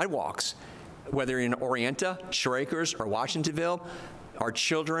and sidewalks, whether in Orienta, Shore Acres, or Washingtonville, our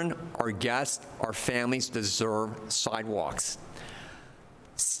children, our guests, our families deserve sidewalks.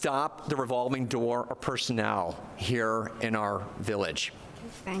 Stop the revolving door of personnel here in our village.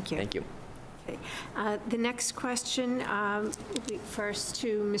 Thank you. Thank you. Okay. The next question will be first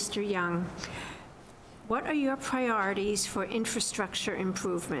to Mr. Young. What are your priorities for infrastructure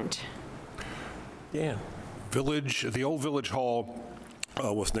improvement? Dan. The old village hall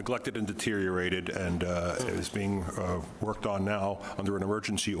was neglected and deteriorated, and is being worked on now under an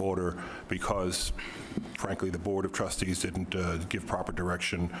emergency order because, frankly, the Board of Trustees didn't give proper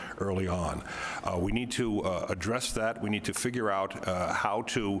direction early on. We need to address that. We need to figure out how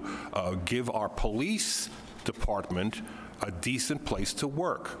to give our police department a decent place to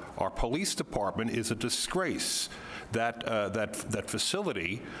work. Our police department is a disgrace. that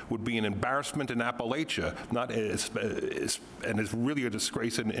facility would be an embarrassment in Appalachia, and is really a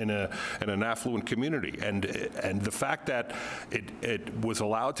disgrace in an affluent community. And the fact that it was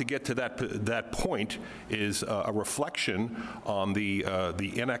allowed to get to that point is a reflection on the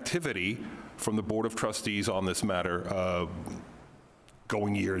inactivity from the Board of Trustees on this matter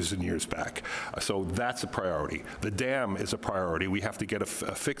going years and years back. So that's a priority. The dam is a priority. We have to get a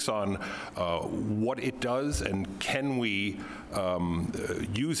fix on what it does, and can we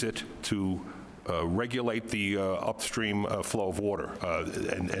use it to regulate the upstream flow of water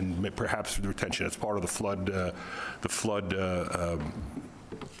and perhaps retention as part of the flood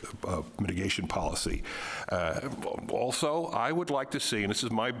mitigation policy. Also, I would like to see, and this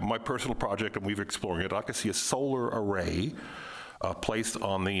is my personal project and we've exploring it, I'd like to see a solar array placed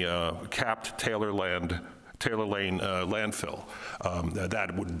on the capped Taylor Lane landfill.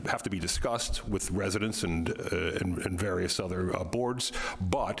 That would have to be discussed with residents and various other boards,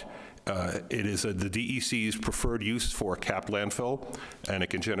 but it is the DEC's preferred use for a capped landfill, and it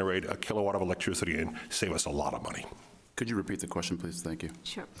can generate a kilowatt of electricity and save us a lot of money. Could you repeat the question, please? Thank you.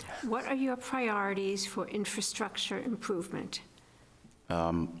 Sure. What are your priorities for infrastructure improvement?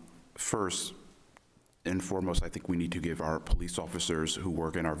 First and foremost, I think we need to give our police officers who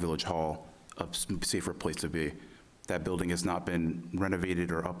work in our village hall a safer place to be. That building has not been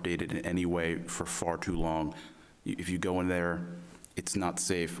renovated or updated in any way for far too long. If you go in there, it's not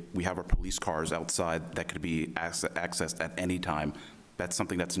safe. We have our police cars outside that could be accessed at any time. That's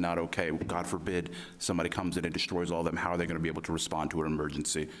something that's not okay. God forbid somebody comes in and destroys all of them. How are they going to be able to respond to an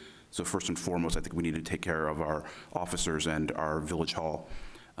emergency? So first and foremost, I think we need to take care of our officers and our village hall.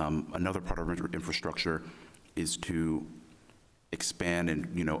 Another part of infrastructure is to expand and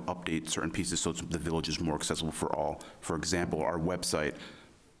update certain pieces so the village is more accessible for all. For example, our website,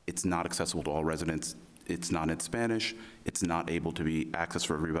 it's not accessible to all residents. It's not in Spanish. It's not able to be access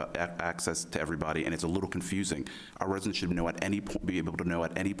to everybody, and it's a little confusing. Our residents should know be able to know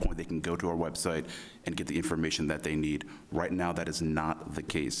at any point they can go to our website and get the information that they need. Right now, that is not the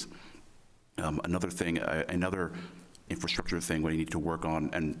case. Another infrastructure thing we need to work on,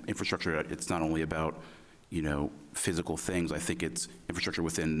 and infrastructure, it's not only about physical things. I think it's infrastructure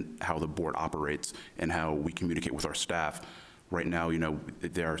within how the board operates and how we communicate with our staff. Right now,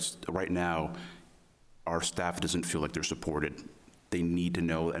 our staff doesn't feel like they're supported. They need to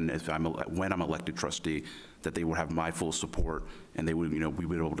know, and when I'm elected trustee, that they will have my full support, and they would, we would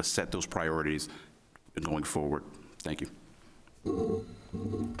be able to set those priorities going forward. Thank you.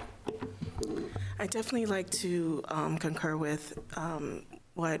 I definitely like to concur with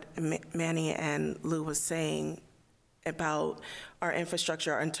what Manny and Lou was saying about our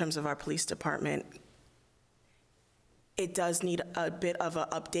infrastructure in terms of our police department. It does need a bit of an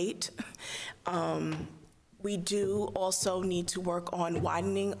update. We do also need to work on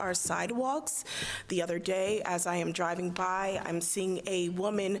widening our sidewalks. The other day, as I am driving by, I'm seeing a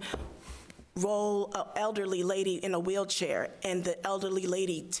woman roll an elderly lady in a wheelchair, and the elderly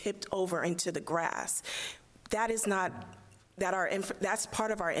lady tipped over into the grass. That is not that's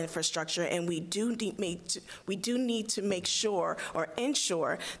part of our infrastructure, and we do need to make sure or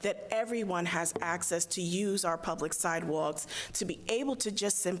ensure that everyone has access to use our public sidewalks to be able to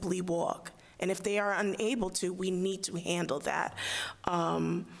just simply walk. And if they are unable to, we need to handle that.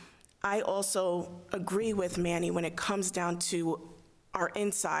 I also agree with Manny when it comes down to our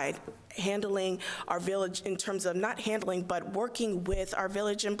inside, handling our village in terms of not handling, but working with our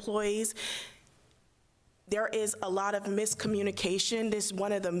village employees. There is a lot of miscommunication. This is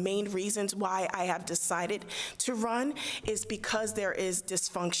one of the main reasons why I have decided to run, is because there is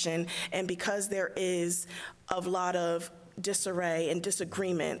dysfunction and because there is a lot of disarray and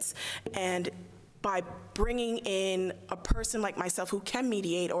disagreements. And by bringing in a person like myself who can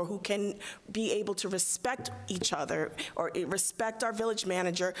mediate or who can be able to respect each other or respect our village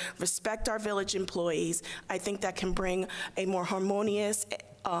manager, respect our village employees, I think that can bring a more harmonious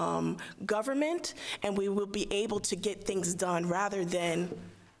government, and we will be able to get things done rather than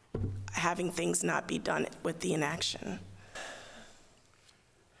having things not be done with the inaction.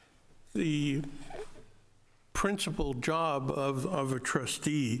 The principal job of a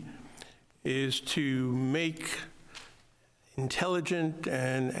trustee is to make intelligent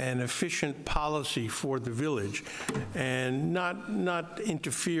and efficient policy for the village and not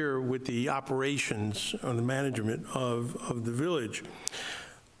interfere with the operations or the management of the village.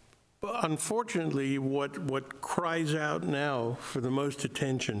 But unfortunately, what cries out now for the most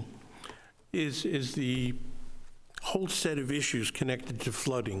attention is the whole set of issues connected to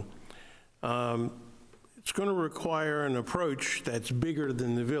flooding. it's going to require an approach that's bigger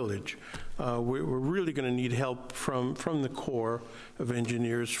than the village. We're really going to need help from the Corps of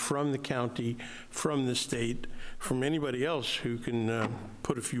Engineers, from the county, from the state, from anybody else who can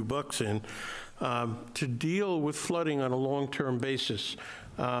put a few bucks in to deal with flooding on a long-term basis.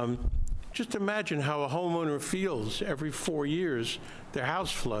 Just imagine how a homeowner feels every 4 years their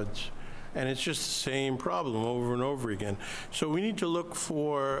house floods, and it's just the same problem over and over again. So we need to look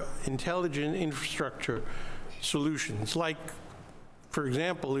for intelligent infrastructure solutions, like, for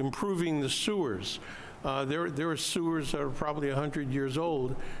example, improving the sewers. There are sewers that are probably 100 years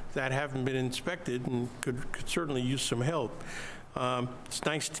old that haven't been inspected and could certainly use some help. It's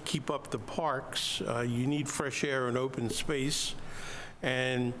nice to keep up the parks. You need fresh air and open space.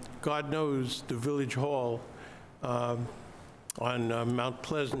 And God knows the Village Hall on Mount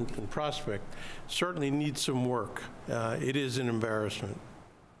Pleasant and Prospect certainly needs some work. It is an embarrassment.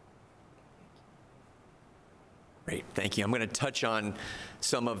 Great, thank you. I'm going to touch on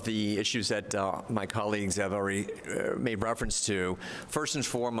some of the issues that my colleagues have already made reference to. First and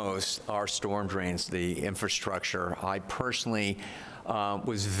foremost, our storm drains, the infrastructure. I personally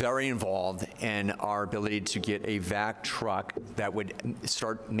was very involved in our ability to get a vac truck that would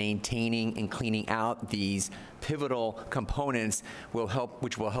start maintaining and cleaning out these pivotal components,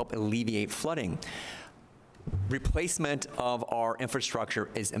 which will help alleviate flooding. Replacement of our infrastructure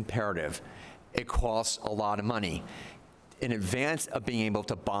is imperative. It costs a lot of money. In advance of being able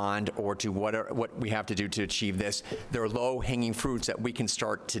to bond or to what we have to do to achieve this, there are low-hanging fruits that we can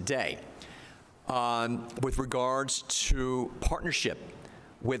start today. With regards to partnership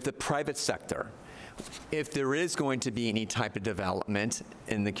with the private sector, if there is going to be any type of development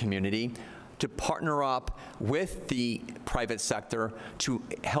in the community, to partner up with the private sector to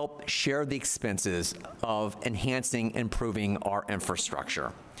help share the expenses of enhancing, improving our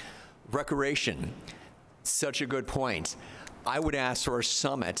infrastructure. Recreation, such a good point. I would ask for a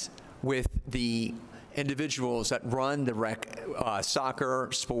summit with the individuals that run the soccer,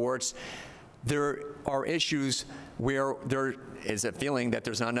 sports. There are issues where there is a feeling that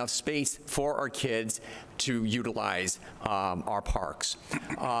there's not enough space for our kids to utilize our parks.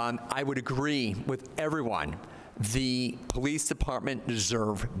 I would agree with everyone. The police department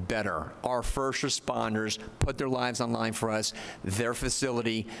deserve better. Our first responders put their lives on line for us. Their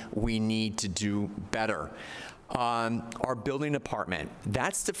facility, we need to do better. Our building department,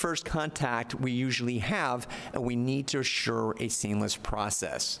 that's the first contact we usually have, and we need to assure a seamless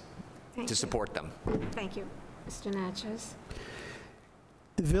process to support them. Thank you. Mr. Natchez?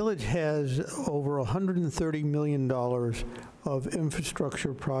 The village has over $130 million of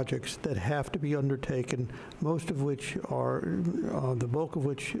infrastructure projects that have to be undertaken, most of which are, the bulk of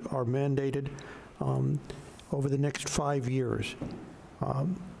which are mandated over the next 5 years. So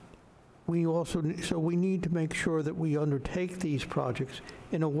we need to make sure that we undertake these projects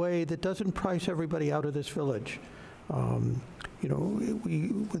in a way that doesn't price everybody out of this village. You know,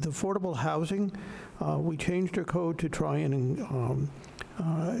 with affordable housing, we changed our code to try and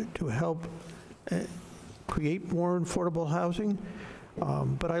to help create more affordable housing,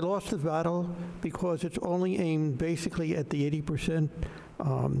 but I lost the battle because it's only aimed basically at the 80%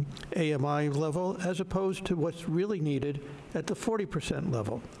 AMI level, as opposed to what's really needed at the 40%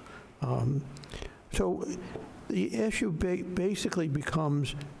 level. So the issue basically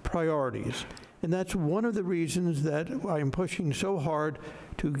becomes priorities. And that's one of the reasons that I am pushing so hard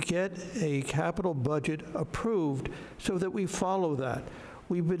to get a capital budget approved so that we follow that.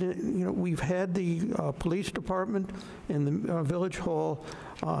 We've had the police department and the village hall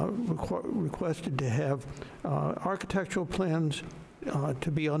requested to have architectural plans to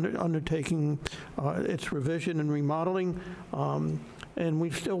be undertaking its revision and remodeling, and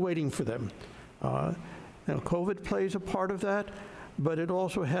we're still waiting for them. COVID plays a part of that, but it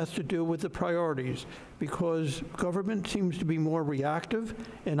also has to do with the priorities, because government seems to be more reactive,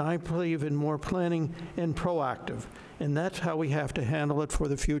 and I believe in more planning and proactive, and that's how we have to handle it for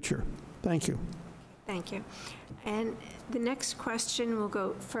the future. Thank you. Thank you. And the next question will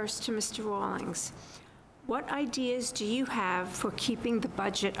go first to Mr. Rawlings. What ideas do you have for keeping the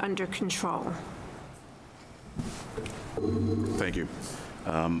budget under control? Thank you.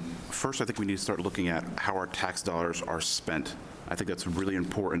 First, I think we need to start looking at how our tax dollars are spent. I think that's really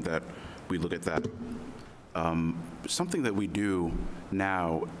important that we look at that. Something that we do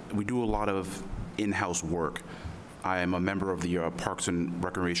now, we do a lot of in-house work. I am a member of the Parks and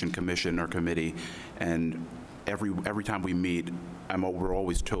Recreation Commission or committee, and every time we meet, we're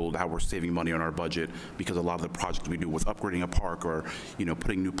always told how we're saving money on our budget because a lot of the projects we do with upgrading a park or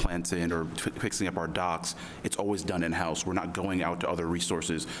putting new plants in or fixing up our docks, it's always done in-house. We're not going out to other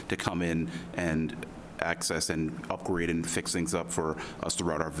resources to come in and access and upgrade and fix things up for us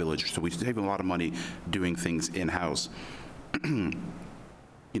throughout our village. So we save a lot of money doing things in-house.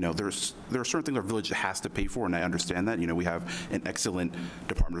 You know, there are certain things our village has to pay for, and I understand that. You know, we have an excellent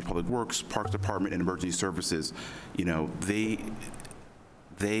Department of Public Works, Parks Department, and Emergency Services. You know, they're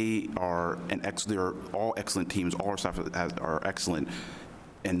all excellent teams. All our staff are excellent.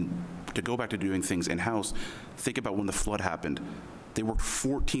 And to go back to doing things in-house, think about when the flood happened. They worked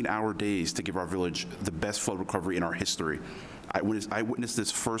 14-hour days to give our village the best flood recovery in our history. I witnessed this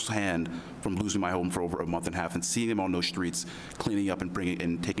firsthand from losing my home for over a month and a half and seeing them on those streets, cleaning up and bringing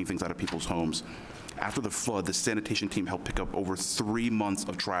and taking things out of people's homes. After the flood, the sanitation team helped pick up over 3 months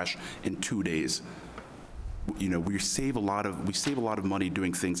of trash in 2 days. You know, we save a lot of money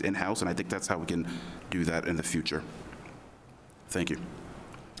doing things in-house, and I think that's how we can do that in the future. Thank you.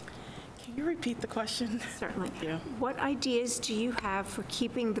 Can you repeat the question? Certainly. Yeah. What ideas do you have for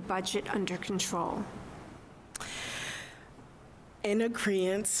keeping the budget under control? In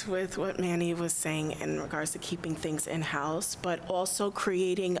agreement with what Manny was saying in regards to keeping things in-house, but also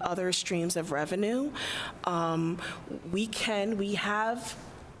creating other streams of revenue. We have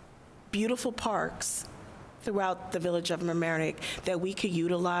beautiful parks throughout the village of Mamaroneck that we could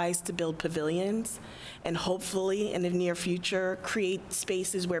utilize to build pavilions, and hopefully in the near future create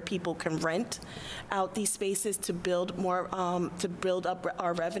spaces where people can rent out these spaces to build more, to build up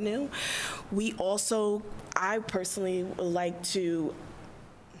our revenue. We also, I personally would like to,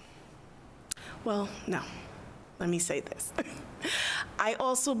 well, no, let me say this. I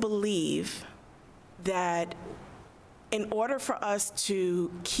also believe that in order for us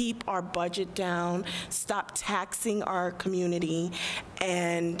to keep our budget down, stop taxing our community,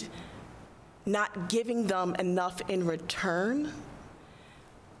 and not giving them enough in return,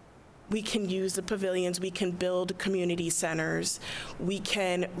 we can use the pavilions, we can build community centers, we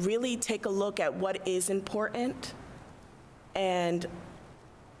can really take a look at what is important and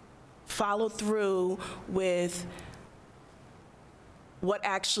follow through with what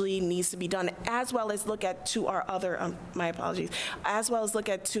actually needs to be done, as well as look at to our other, my apologies, as well as look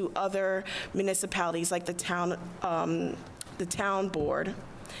at to other municipalities like the town board,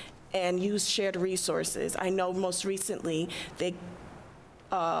 and use shared resources. I know most recently they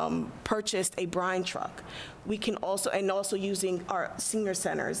purchased a brine truck. We can also, and also using our senior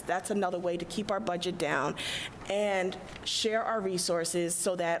centers, that's another way to keep our budget down and share our resources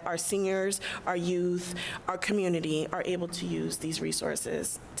so that our seniors, our youth, our community are able to use these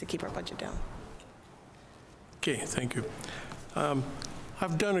resources to keep our budget down. Okay, thank you.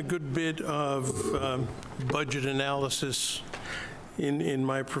 I've done a good bit of budget analysis in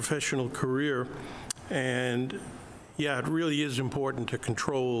my professional career, and yeah, it really is important to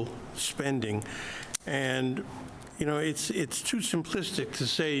control spending. And, you know, it's too simplistic to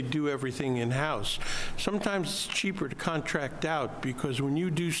say do everything in-house. Sometimes it's cheaper to contract out, because when you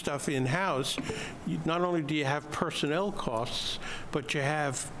do stuff in-house, not only do you have personnel costs, but you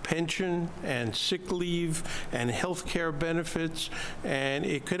have pension and sick leave and health care benefits, and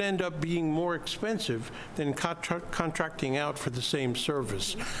it could end up being more expensive than contracting out for the same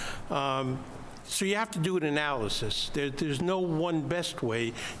service. So you have to do an analysis. There's no one best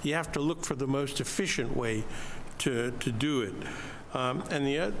way. You have to look for the most efficient way to do it. And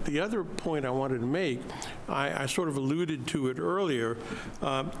the other point I wanted to make, I sort of alluded to it earlier,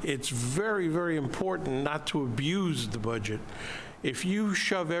 it's very, very important not to abuse the budget. If you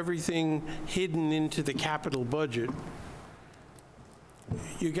shove everything hidden into the capital budget,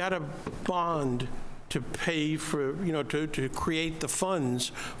 you got to bond to pay for, you know, to create the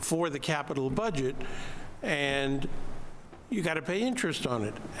funds for the capital budget, and you got to pay interest on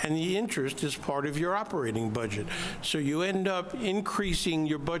it, and the interest is part of your operating budget. So you end up increasing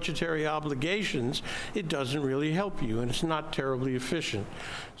your budgetary obligations. It doesn't really help you, and it's not terribly efficient.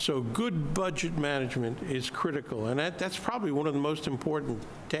 So good budget management is critical, and that's probably one of the most important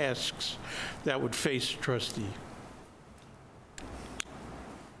tasks that would face a trustee.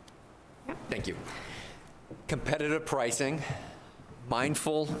 Thank you. Competitive pricing,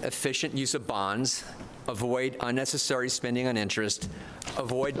 mindful, efficient use of bonds, avoid unnecessary spending on interest,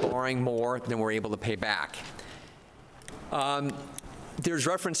 avoid borrowing more than we're able to pay back. There's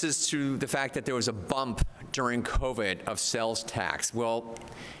references to the fact that there was a bump during COVID of sales tax. Well,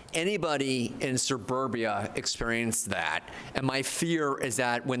 anybody in suburbia experienced that, and my fear is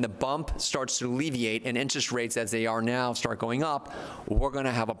that when the bump starts to alleviate and interest rates as they are now start going up, we're going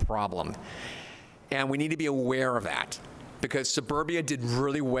to have a problem. And we need to be aware of that, because suburbia did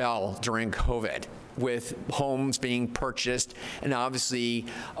really well during COVID with homes being purchased, and obviously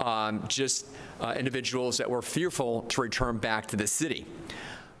individuals that were fearful to return back to the city.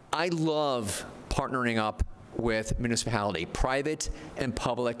 I love partnering up with municipality, private and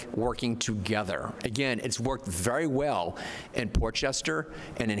public working together. Again, it's worked very well in Portchester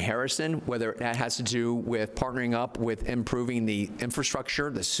and in Harrison, whether that has to do with partnering up with improving the infrastructure,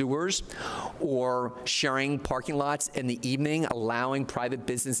 the sewers, or sharing parking lots in the evening, allowing private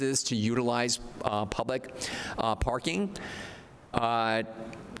businesses to utilize public parking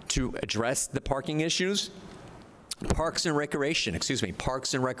to address the parking issues. Parks and Recreation.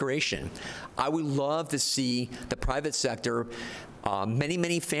 I would love to see the private sector,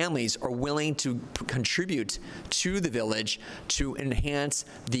 many families are willing to contribute to the village to enhance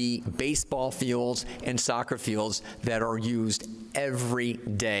the baseball fields and soccer fields that are used every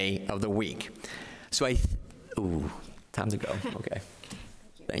day of the week. So time to go. Okay.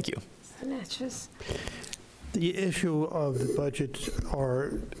 Thank you. Natchez. The issue of the budgets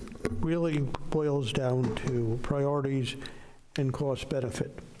really boils down to priorities and cost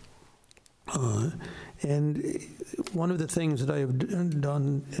benefit. And one of the things that I have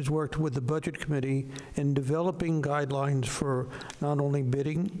done is worked with the Budget Committee in developing guidelines for not only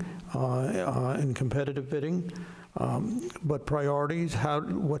bidding and competitive bidding, but priorities,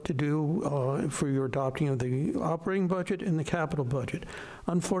 what to do for your adopting of the operating budget and the capital budget.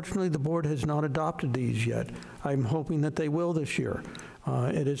 Unfortunately, the board has not adopted these yet. I'm hoping that they will this year.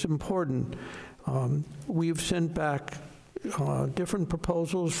 It is important. We've sent back different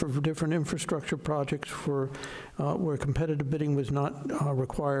proposals for different infrastructure projects where competitive bidding was not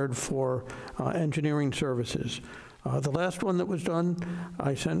required for engineering services. The last one that was done,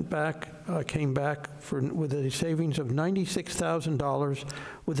 I sent back, came back with a savings of $96,000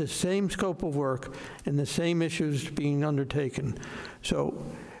 with the same scope of work and the same issues being undertaken. So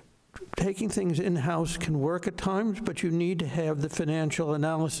taking things in-house can work at times, but you need to have the financial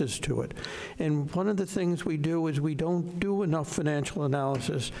analysis to it. And one of the things we do is we don't do enough financial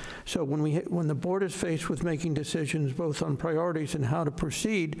analysis. So when the board is faced with making decisions both on priorities and how to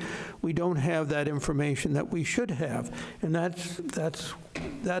proceed, we don't have that information that we should have. And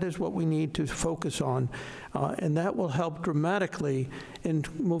that is what we need to focus on. And that will help dramatically in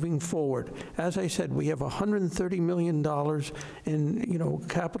moving forward. As I said, we have $130 million in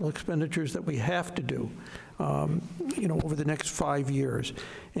capital expenditures that we have to do over the next 5 years.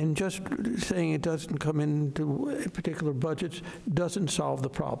 And just saying it doesn't come into particular budgets doesn't solve the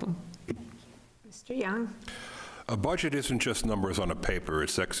problem. Mr. Young. A budget isn't just numbers on a paper,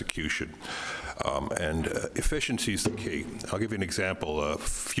 it's execution. And efficiency is the key. I'll give you an example. A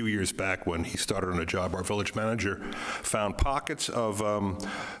few years back when he started on a job, our village manager found pockets of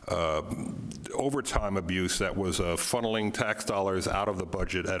overtime abuse that was funneling tax dollars out of the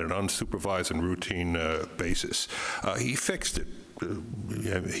budget at an unsupervised and routine basis. He fixed it.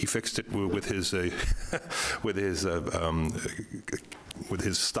 He fixed it with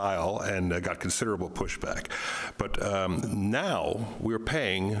his style and got considerable pushback. But now we're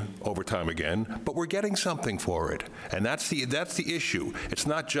paying overtime again, but we're getting something for it. And that's the issue. It's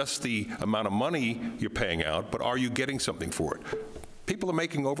not just the amount of money you're paying out, but are you getting something for it? People are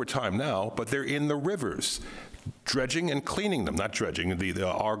making overtime now, but they're in the rivers, dredging and cleaning them. Not dredging.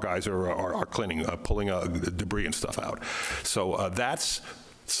 Our guys are cleaning, pulling debris and stuff out. So that's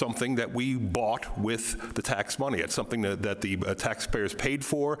something that we bought with the tax money. It's something that the taxpayers paid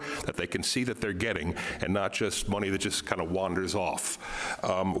for, that they can see that they're getting, and not just money that just kind of wanders off.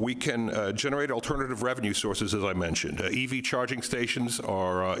 We can generate alternative revenue sources, as I mentioned. EV charging stations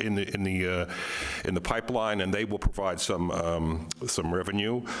are in the pipeline, and they will provide some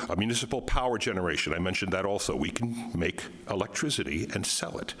revenue. Municipal power generation, I mentioned that also. We can make electricity and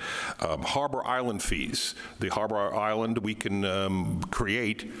sell it. Harbor Island fees. The Harbor Island, we can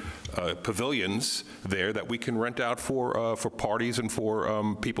create pavilions there that we can rent out for parties and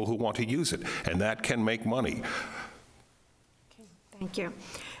for people who want to use it, and that can make money. Okay, thank you.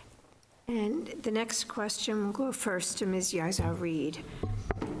 And the next question will go first to Ms. Yazar Reed.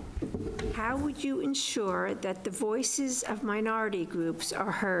 How would you ensure that the voices of minority groups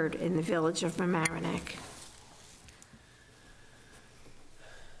are heard in the village of Mamaroneck?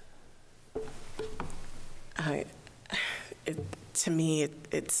 To me,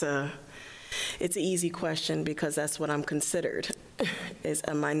 it's an easy question because that's what I'm considered, is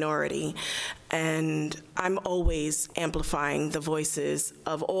a minority. And I'm always amplifying the voices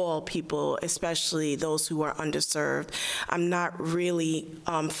of all people, especially those who are underserved. I'm not really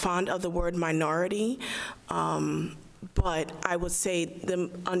fond of the word minority, but I would say the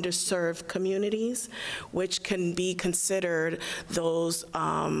underserved communities, which can be considered those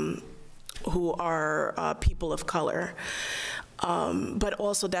who are people of color. But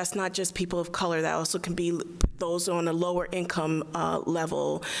also, that's not just people of color. That also can be those on a lower income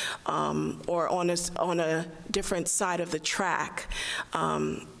level, or on a different side of the track.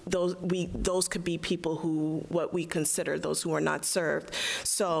 Those could be people who, what we consider those who are not served.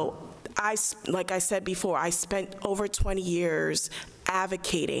 So like I said before, I spent over 20 years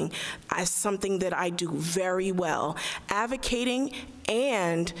advocating as something that I do very well, advocating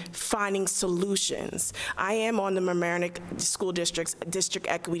and finding solutions. I am on the Mamaroneck School District's district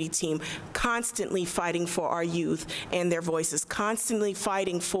equity team, constantly fighting for our youth and their voices, constantly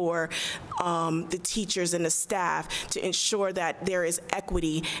fighting for the teachers and the staff to ensure that there is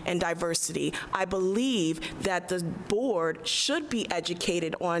equity and diversity. I believe that the board should be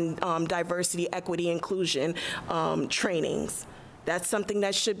educated on diversity, equity, inclusion trainings. That's something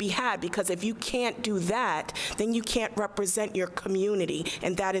that should be had, because if you can't do that, then you can't represent your community,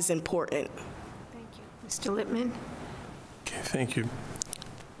 and that is important. Thank you. Mr. Lippman? Okay, thank you.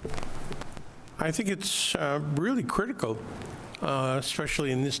 I think it's really critical, especially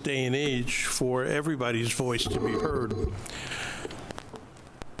in this day and age, for everybody's voice to be heard.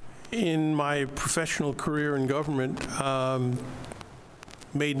 In my professional career in government,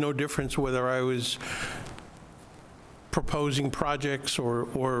 made no difference whether I was proposing projects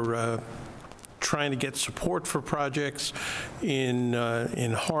or trying to get support for projects in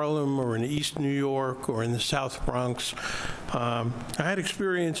Harlem or in East New York or in the South Bronx. I had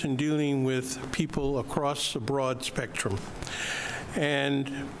experience in dealing with people across a broad spectrum. And,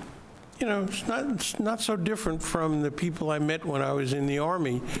 you know, it's not so different from the people I met when I was in the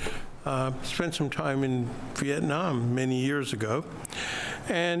Army. Spent some time in Vietnam many years ago.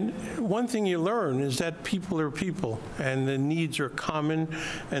 And one thing you learn is that people are people, and the needs are common,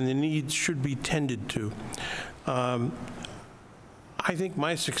 and the needs should be tended to. I think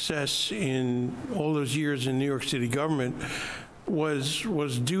my success in all those years in New York City government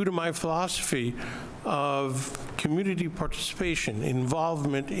was due to my philosophy of community participation,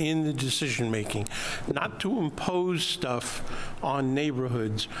 involvement in the decision-making, not to impose stuff on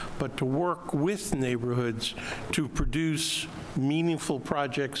neighborhoods, but to work with neighborhoods to produce meaningful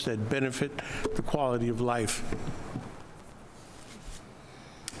projects that benefit the quality of life.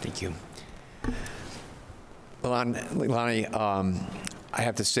 Thank you. Lonnie, I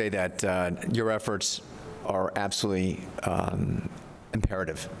have to say that your efforts are absolutely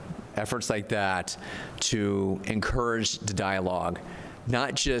imperative. Efforts like that to encourage the dialogue,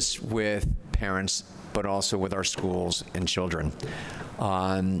 not just with parents, but also with our schools and children.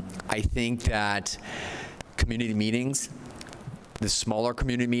 I think that community meetings, the smaller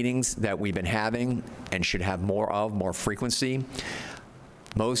community meetings that we've been having and should have more frequency,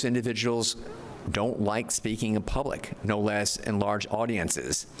 most individuals don't like speaking in public, no less in large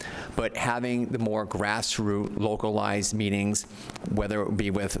audiences. But having the more grassroots, localized meetings, whether it be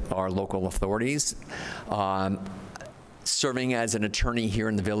with our local authorities, serving as an attorney here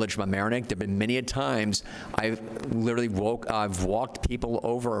in the village of Mamaroneck, there have been many times I've literally walked people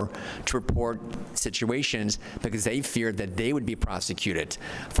over to report situations because they feared that they would be prosecuted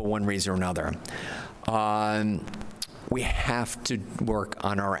for one reason or another. We have to work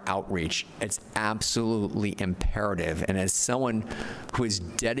on our outreach. It's absolutely imperative. And as someone who has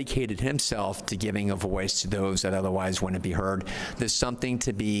dedicated himself to giving a voice to those that otherwise wouldn't be heard, there's something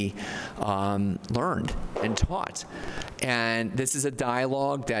to be learned and taught. And this is a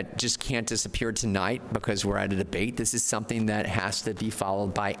dialogue that just can't disappear tonight because we're at a debate. This is something that has to be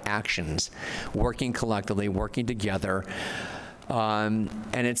followed by actions, working collectively, working together. And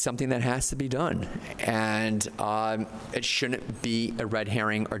it's something that has to be done. And it shouldn't be a red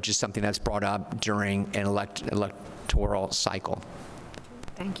herring or just something that's brought up during an electoral cycle.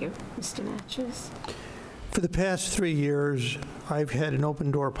 Thank you. Mr. Natchez? For the past 3 years, I've had an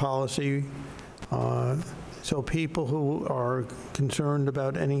open door policy. So people who are concerned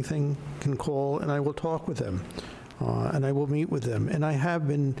about anything can call, and I will talk with them. And I will meet with them. And I have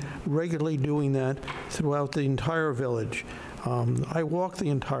been regularly doing that throughout the entire village. I walk the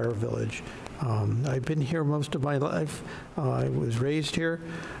entire village. I've been here most of my life. I was raised here.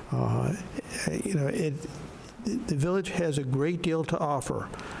 You know, the village has a great deal to offer.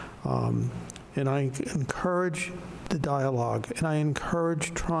 And I encourage the dialogue, and I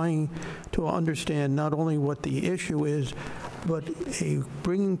encourage trying to understand not only what the issue is, but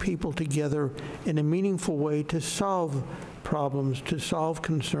bringing people together in a meaningful way to solve problems, to solve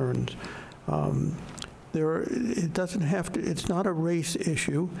concerns. It doesn't have to. It's not a race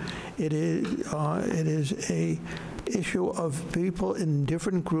issue. It is a issue of people in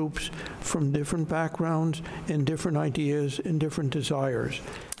different groups from different backgrounds and different ideas and different desires.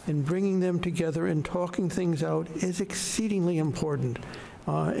 And bringing them together and talking things out is exceedingly important.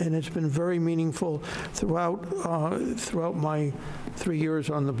 and it's been very meaningful throughout my 3 years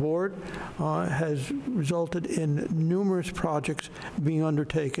on the board, has resulted in numerous projects being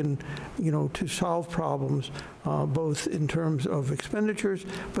undertaken, to solve problems, both in terms of expenditures,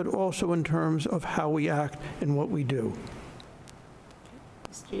 but also in terms of how we act and what we do.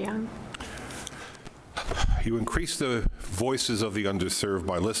 Mr. Young? You increase the voices of the underserved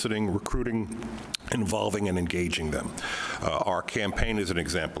by listening, recruiting, involving, and engaging them. Our campaign is an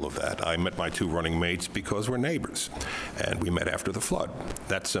example of that. I met my 2 running mates because we're neighbors, and we met after the flood.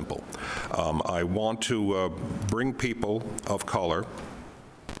 That's simple. I want to bring people of color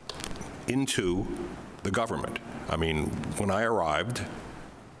into the government. I mean, when I arrived,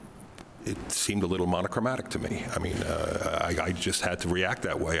 it seemed a little monochromatic to me. I mean, I just had to react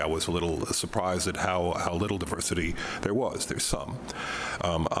that way. I was a little surprised at how little diversity there was. There's some.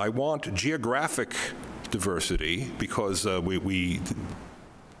 I want geographic diversity because we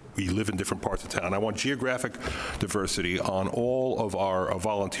live in different parts of town. I want geographic diversity on all of our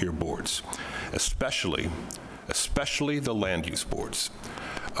volunteer boards, especially the land use boards.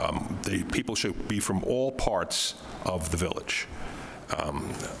 The people should be from all parts of the village.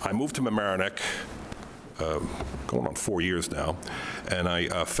 I moved to Mamaroneck going on 4 years now, and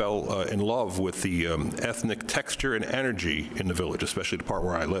I fell in love with the ethnic texture and energy in the village, especially the part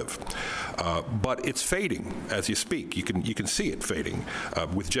where I live. But it's fading as you speak. You can see it fading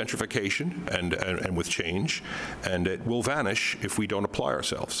with gentrification and with change, and it will vanish if we don't apply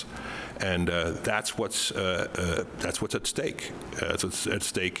ourselves. And that's what's at stake. It's at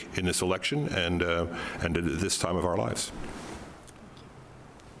stake in this election and at this time of our lives.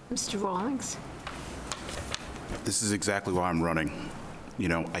 Mr. Rawlings? This is exactly why I'm running.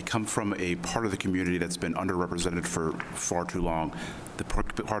 I come from a part of the community that's been underrepresented for far too long. The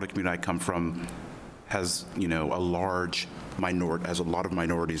part of the community I come from has, a large minority, has a lot of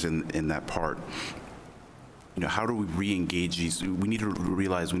minorities in that part. How do we re-engage these? We need to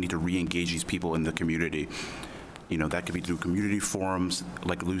realize we need to re-engage these people in the community. That could be through community forums,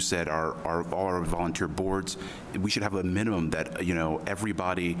 like Lou said, all our volunteer boards. We should have a minimum that,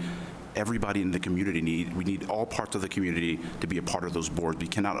 everybody in the community we need all parts of the community to be a part of those boards. We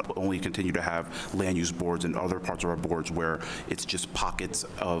cannot only continue to have land use boards and other parts of our boards where it's just pockets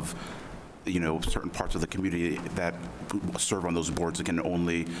of, certain parts of the community that serve on those boards and can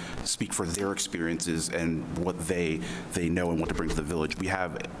only speak for their experiences and what they know and want to bring to the village. We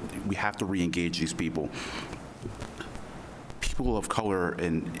have to re-engage these people. People of color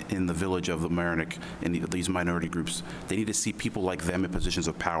in the village of Mamaroneck, in these minority groups, they need to see people like them in positions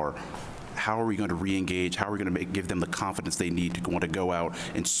of power. How are we going to re-engage? How are we going to give them the confidence they need to want to go out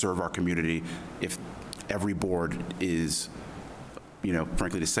and serve our community if every board is,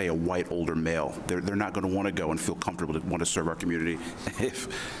 frankly to say, a white older male? They're not going to want to go and feel comfortable to want to serve our community if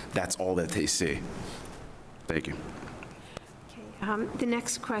that's all that they see. Thank you. Okay, the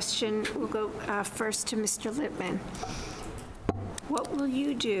next question will go first to Mr. Lippman. What will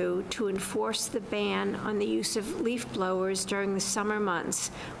you do to enforce the ban on the use of leaf blowers during the summer months,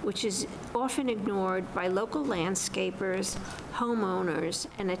 which is often ignored by local landscapers, homeowners,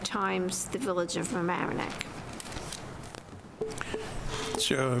 and at times the village of Mamaroneck?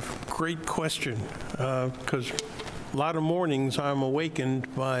 It's a great question, because a lot of mornings I'm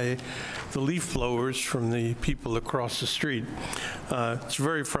awakened by the leaf blowers from the people across the street. It's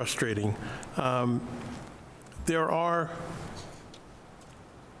very frustrating. There are,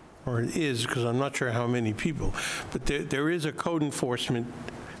 or it is, because I'm not sure how many people, but there is a code enforcement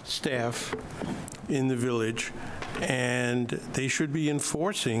staff in the village, and they should be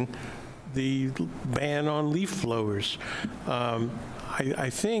enforcing the ban on leaf blowers. I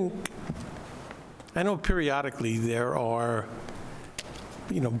know periodically there are,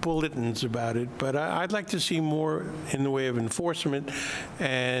 bulletins about it, but I'd like to see more in the way of enforcement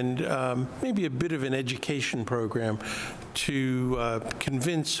and maybe a bit of an education program to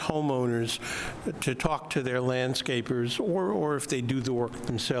convince homeowners to talk to their landscapers, or if they do the work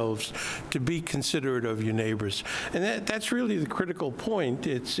themselves, to be considerate of your neighbors. And that's really the critical point.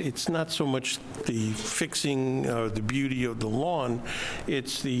 It's not so much the fixing the beauty of the lawn,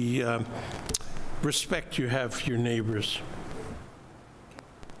 it's the respect you have for your neighbors.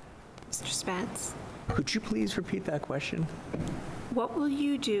 Mr. Spence? Could you please repeat that question? What will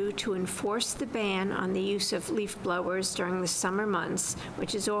you do to enforce the ban on the use of leaf blowers during the summer months,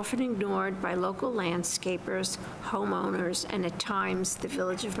 which is often ignored by local landscapers, homeowners, and at times the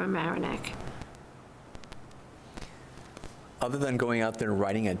village of Mamaroneck? Other than going out there and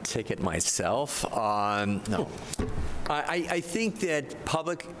writing a ticket myself, no. I think that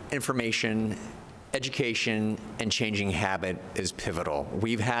public information education and changing habit is pivotal.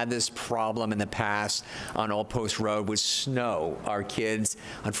 We've had this problem in the past on Old Post Road with snow. Our kids,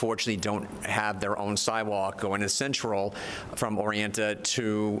 unfortunately, don't have their own sidewalk going to Central from Orienta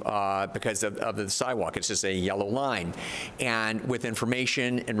to, because of the sidewalk. It's just a yellow line. And with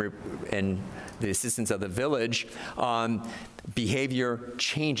information and the assistance of the village, behavior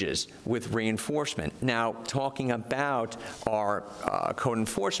changes with reinforcement. Now, talking about our code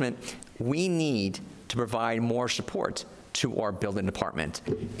enforcement, we need to provide more support to our building department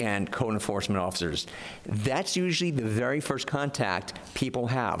and code enforcement officers. That's usually the very first contact people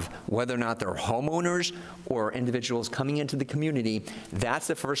have, whether or not they're homeowners or individuals coming into the community. That's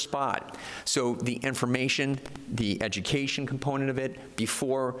the first spot. So the information, the education component of it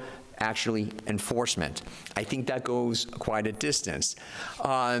before actually enforcement. I think that goes quite a distance.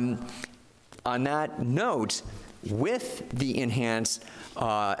 On that note, with the enhanced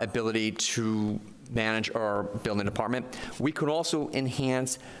ability to manage our building department, we could also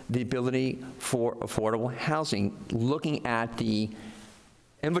enhance the ability for affordable housing, looking at the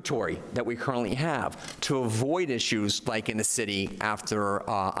inventory that we currently have to avoid issues like in the city after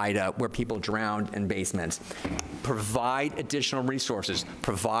Ida, where people drowned in basements. Provide additional resources,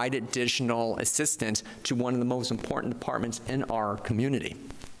 provide additional assistance to one of the most important departments in our community.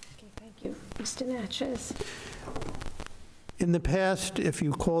 Okay, thank you. Mr. Natchez. In the past, if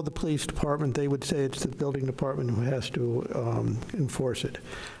you call the police department, they would say it's the building department who has to enforce it.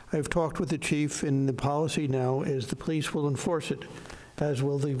 I've talked with the chief, and the policy now is the police will enforce it, as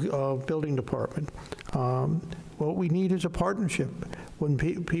will the building department. What we need is a partnership. When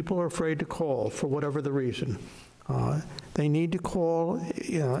people are afraid to call for whatever the reason, they need to call,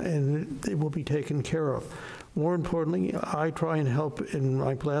 and it will be taken care of. More importantly, I try and help in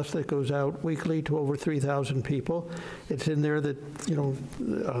my blast that goes out weekly to over 3,000 people. It's in there that,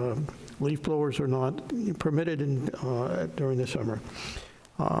 leaf blowers are not permitted during the summer.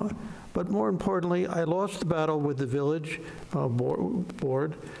 But more importantly, I lost the battle with the village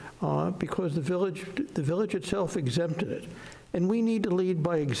board because the village itself exempted it. And we need to lead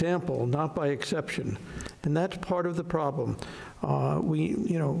by example, not by exception. And that's part of the problem.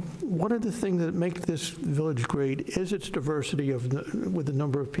 One of the things that makes this village great is its diversity with the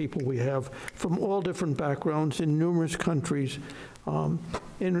number of people we have from all different backgrounds in numerous countries. And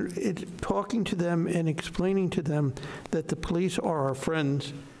talking to them and explaining to them that the police are our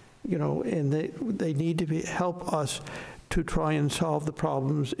friends, and they need to help us to try and solve the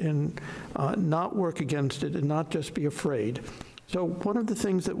problems and not work against it and not just be afraid. So one of the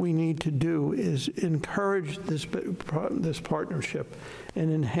things that we need to do is encourage this partnership and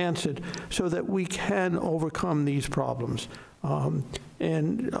enhance it so that we can overcome these problems. I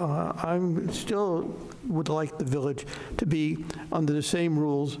still would like the village to be under the same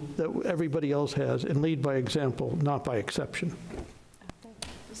rules that everybody else has and lead by example, not by exception.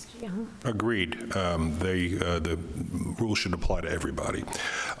 Agreed. The rules should apply to everybody.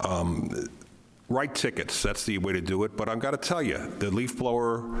 Write tickets, that's the way to do it, but I've got to tell you, the leaf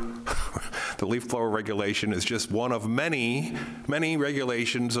blower regulation is just one of many, many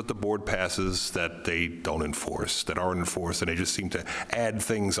regulations that the board passes that they don't enforce, that aren't enforced, and they just seem to add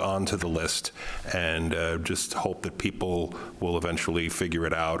things onto the list and just hope that people will eventually figure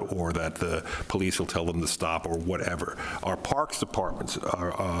it out or that the police will tell them to stop or whatever. Our parks departments,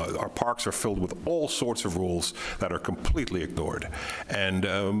 our parks are filled with all sorts of rules that are completely ignored, and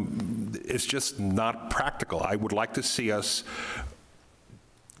it's just not practical. I would like to see us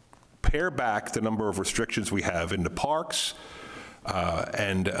pare back the number of restrictions we have in the parks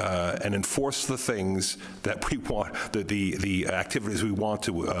and enforce the things that we want, the activities we want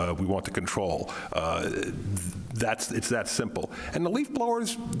to control. It's that simple. And the leaf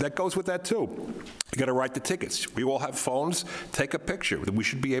blowers, that goes with that too. You got to write the tickets. We all have phones. Take a picture. We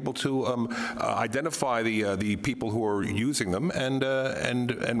should be able to identify the people who are using them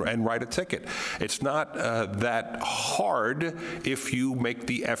and write a ticket. It's not that hard if you make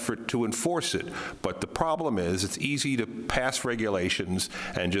the effort to enforce it. But the problem is, it's easy to pass regulations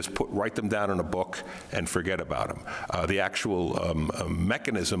and just write them down in a book and forget about them. The actual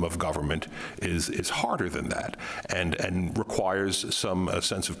mechanism of government is harder than that, and requires some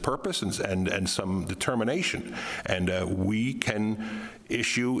sense of purpose and some determination. And we can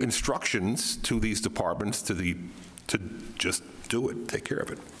issue instructions to these departments to just do it, take care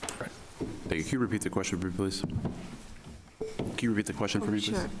of it. Right. Thank you. Can you repeat the question for me, please? Can you repeat the question for me,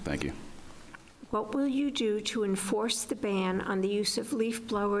 please? Sure. Thank you. What will you do to enforce the ban on the use of leaf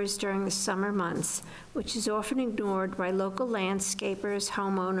blowers during the summer months, which is often ignored by local landscapers,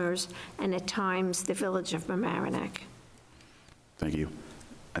 homeowners, and at times the village of Mamaroneck? Thank you.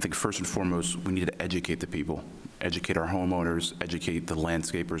 I think first and foremost, we need to educate the people, educate our homeowners, educate the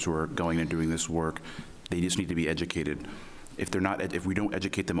landscapers who are going and doing this work. They just need to be educated. If we don't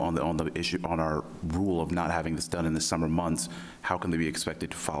educate them on the issue, on our rule of not having this done in the summer months, how can they be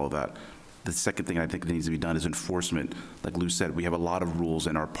expected to follow that? The second thing I think that needs to be done is enforcement. Like Lou said, we have a lot of rules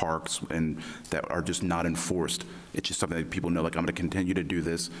in our parks and that are just not enforced. It's just something that people know, like, I'm gonna continue to do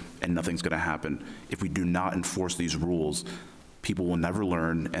this and nothing's gonna happen. If we do not enforce these rules, people will never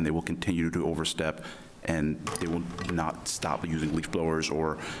learn and they will continue to overstep, and they will not stop using leaf blowers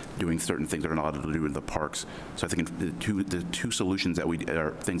or doing certain things they're not allowed to do in the parks. So I think the two solutions that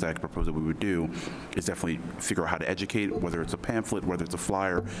are things I propose that we would do is definitely figure out how to educate, whether it's a pamphlet, whether it's a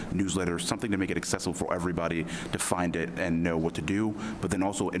flyer, newsletter, something to make it accessible for everybody to find it and know what to do, but then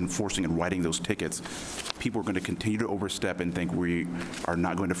also enforcing and writing those tickets. People are going to continue to overstep and think we are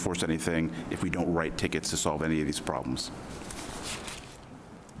not going to force anything if we don't write tickets to solve any of these problems.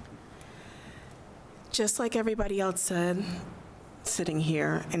 Just like everybody else said, sitting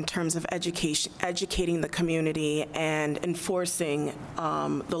here, in terms of educating the community and enforcing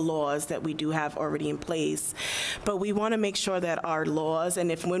the laws that we do have already in place. But we want to make sure that our laws, and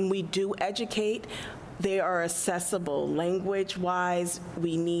when we do educate, they are accessible language-wise.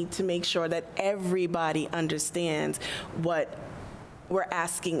 We need to make sure that everybody understands what we're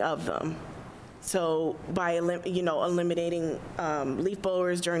asking of them. So by eliminating leaf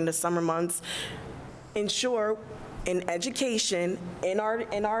blowers during the summer months, ensure in education, in our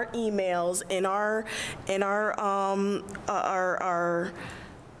emails, in our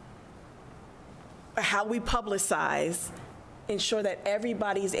how we publicize, ensure that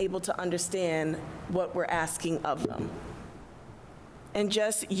everybody is able to understand what we're asking of them. And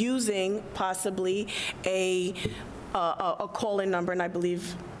just using possibly a call-in number, and I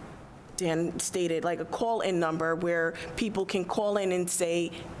believe Dan stated, like a call-in number where people can call in and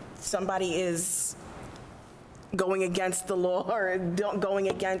say somebody is going against the law or going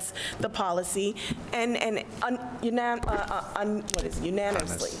against the policy, and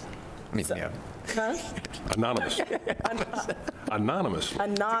unanimously. Huh? Anonymously. Anonymously.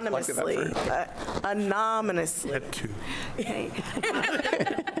 Anonymously. That too. Okay.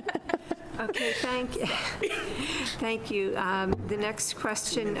 Okay, thank you. Thank you. The next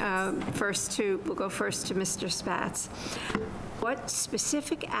question, we'll go first to Mr. Spatz. What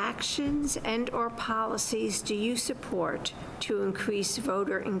specific actions and/or policies do you support to increase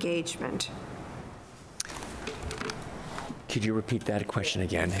voter engagement? Could you repeat that question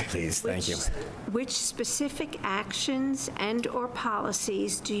again, please? Thank you. Which specific actions and/or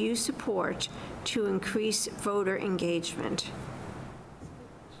policies do you support to increase voter engagement?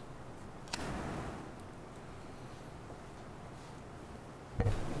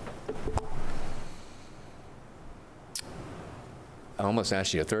 I almost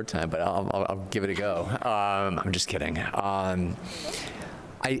asked you a third time, but I'll give it a go. I'm just kidding. I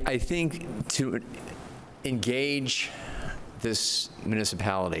think to engage this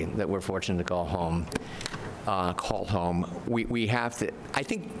municipality that we're fortunate to call home, we have to, I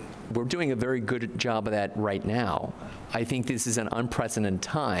think we're doing a very good job of that right now. I think this is an unprecedented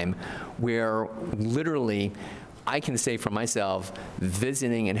time where literally I can say for myself,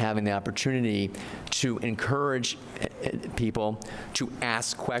 visiting and having the opportunity to encourage people to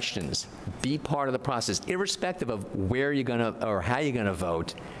ask questions, be part of the process, irrespective of where you're gonna or how you're gonna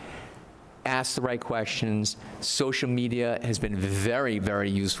vote. Ask the right questions. Social media has been very,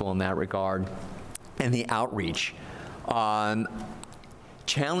 very useful in that regard, and the outreach.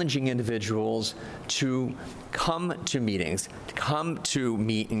 Challenging individuals to come to meetings, to come to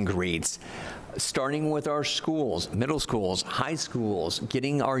meet and greets, starting with our schools, middle schools, high schools,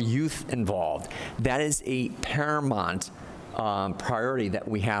 getting our youth involved. That is a paramount priority that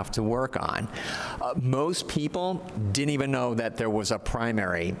we have to work on. Most people didn't even know that there was a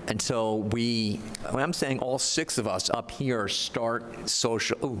primary until I'm saying all 6 of us up here start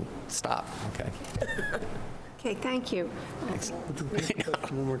social, stop, okay. Okay, thank you. Would you repeat the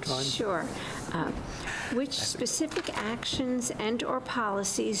question one more time? Sure. Which specific actions and/or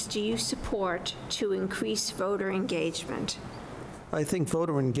policies do you support to increase voter engagement? I think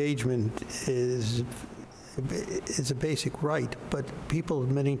voter engagement is a basic right, but people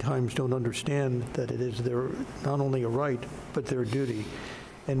many times don't understand that it is their, not only a right, but their duty.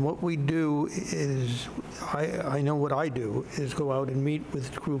 And what we do is, I know what I do, is go out and meet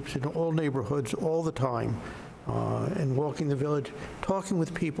with groups in all neighborhoods all the time, and walking the village, talking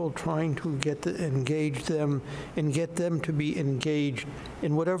with people, trying to engage them and get them to be engaged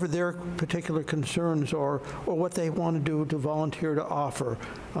in whatever their particular concerns are or what they want to do to volunteer to offer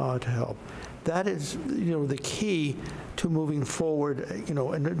to help. That is, the key to moving forward,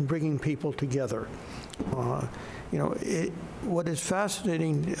 and bringing people together. What is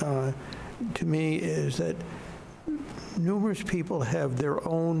fascinating to me is that numerous people have their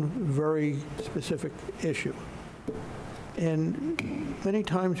own very specific issue. And many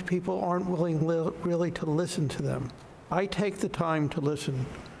times people aren't willing really to listen to them. I take the time to listen.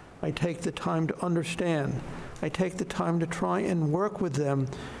 I take the time to understand. I take the time to try and work with them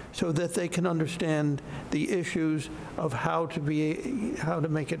so that they can understand the issues of how to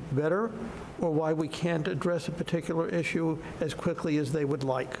make it better, or why we can't address a particular issue as quickly as they would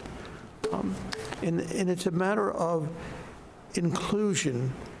like. And it's a matter of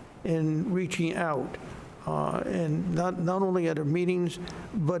inclusion in reaching out, and not only at our meetings,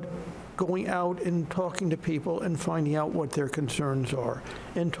 but going out and talking to people and finding out what their concerns are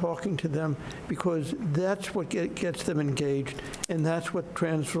and talking to them, because that's what gets them engaged, and that's what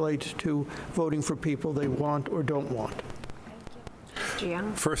translates to voting for people they want or don't want.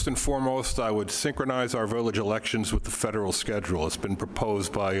 First and foremost, I would synchronize our village elections with the federal schedule. It's been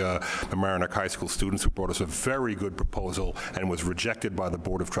proposed by Mamaroneck High School students who brought us a very good proposal and was rejected by the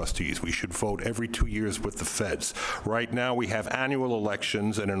Board of Trustees. We should vote every 2 years with the feds. Right now, we have annual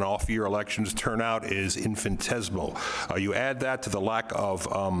elections, and in off-year elections, turnout is infinitesimal. You add that to the lack of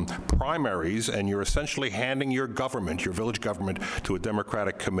primaries, and you're essentially handing your government, your village government, to a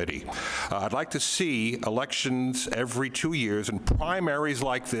Democratic committee. I'd like to see elections every 2 years and primaries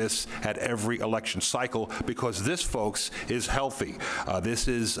like this at every election cycle, because this, folks, is healthy. This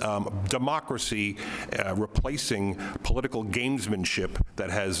is democracy replacing political gamesmanship that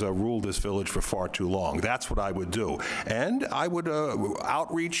has ruled this village for far too long. That's what I would do. And I would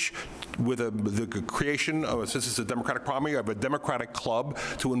outreach with the creation of, since it's a Democratic primary, of a Democratic club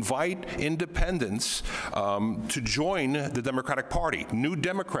to invite independents to join the Democratic Party. New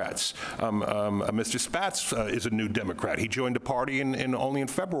Democrats. Mr. Spatz is a new Democrat. He joined the party only in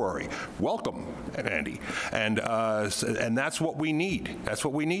February. Welcome, Andy. And that's what we need. That's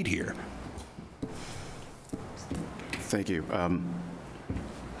what we need here. Thank you.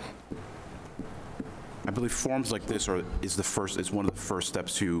 I believe forums like this is one of the first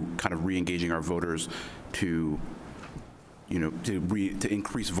steps to kind of re-engaging our voters to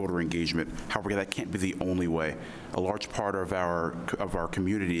increase voter engagement. However, that can't be the only way. A large part of our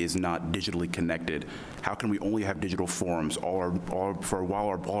community is not digitally connected. How can we only have digital forums? For a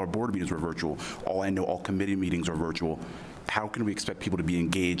while, all our board meetings were virtual. All committee meetings are virtual. How can we expect people to be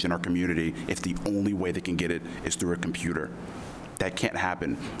engaged in our community if the only way they can get it is through a computer? That can't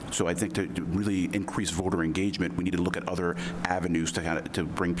happen. So I think to really increase voter engagement, we need to look at other avenues to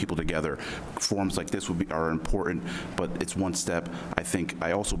bring people together. Forums like this are important, but it's one step.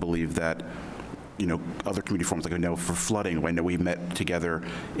 I also believe that other community forums, like I know for flooding, I know we met together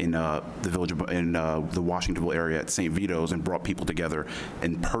in the village, in the Washingtonville area at St. Vito's and brought people together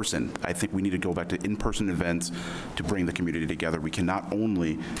in person. I think we need to go back to in-person events to bring the community together. We cannot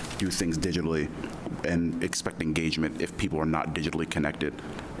only do things digitally and expect engagement if people are not digitally connected.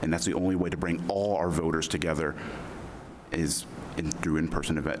 And that's the only way to bring all our voters together is through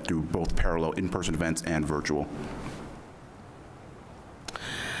in-person event, through both parallel in-person events and virtual.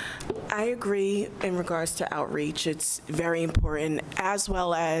 I agree in regards to outreach. It's very important, as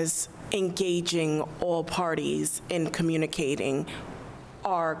well as engaging all parties in communicating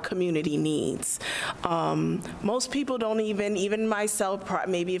our community needs. Most people don't even myself,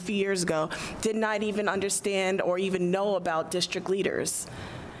 maybe a few years ago, did not even understand or even know about district leaders.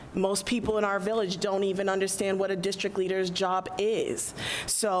 Most people in our village don't even understand what a district leader's job is.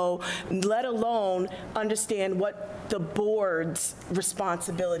 So let alone understand what the board's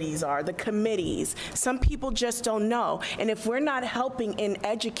responsibilities are, the committees. Some people just don't know. And if we're not helping in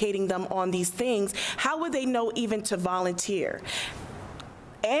educating them on these things, how would they know even to volunteer?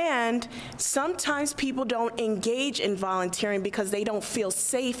 And sometimes people don't engage in volunteering because they don't feel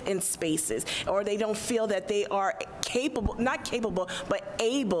safe in spaces, or they don't feel that they are not capable, but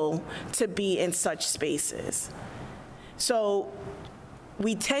able to be in such spaces. So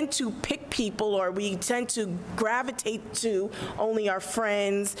we tend to pick people, or we tend to gravitate to only our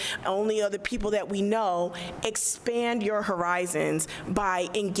friends, only other people that we know. Expand your horizons by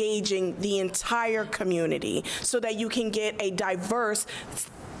engaging the entire community so that you can get a diverse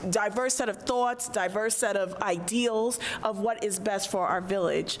set of thoughts, diverse set of ideals of what is best for our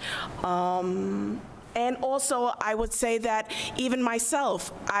village. And also, I would say that even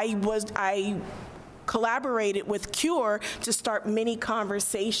myself, I collaborated with CURE to start many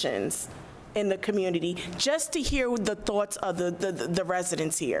conversations in the community just to hear the thoughts of the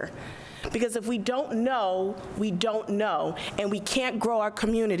residents here. Because if we don't know, and we can't grow our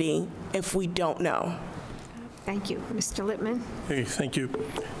community if we don't know. Thank you. Mr. Lippman? Hey, thank you.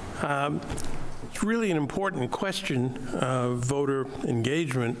 It's really an important question, voter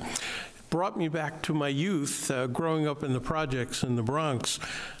engagement. Brought me back to my youth, growing up in the projects in the Bronx.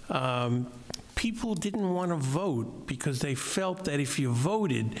 People didn't want to vote because they felt that if you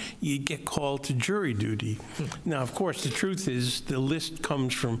voted, you'd get called to jury duty. Now, of course, the truth is the list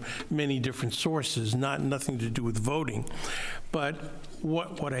comes from many different sources, nothing to do with voting. But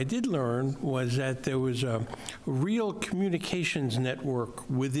what I did learn was that there was a real communications network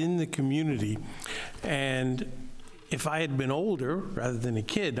within the community, and if I had been older rather than a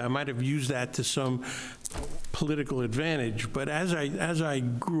kid, I might have used that to some political advantage. But as I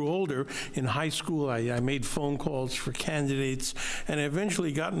grew older, in high school, I made phone calls for candidates, and I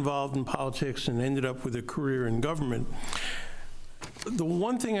eventually got involved in politics and ended up with a career in government. The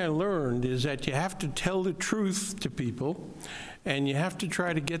one thing I learned is that you have to tell the truth to people, and you have to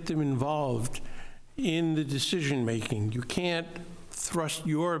try to get them involved in the decision-making. You can't thrust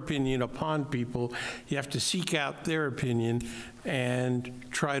your opinion upon people. You have to seek out their opinion and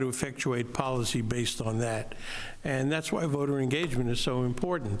try to effectuate policy based on that. And that's why voter engagement is so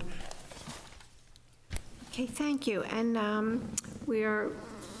important. Okay, thank you. And we're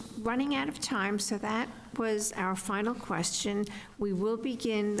running out of time, so that was our final question. We will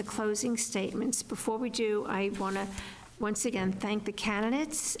begin the closing statements. Before we do, I want to once again thank the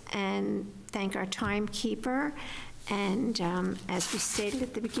candidates and thank our timekeeper. And as we stated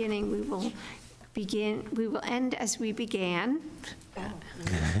at the beginning, we will end as we began.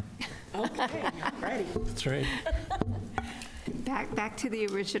 Okay, ready. That's right. Back to the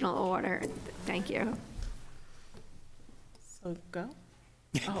original order. Thank you. So go.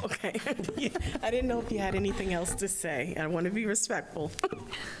 Oh, okay. I didn't know if you had anything else to say. I want to be respectful.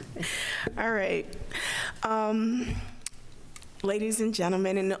 All right. Ladies and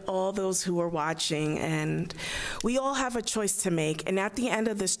gentlemen, and all those who are watching, and we all have a choice to make, and at the end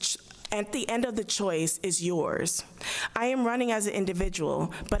of the choice is yours. I am running as an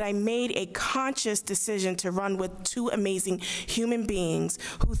individual, but I made a conscious decision to run with two amazing human beings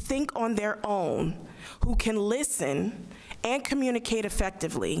who think on their own, who can listen and communicate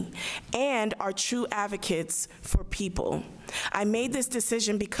effectively, and are true advocates for people. I made this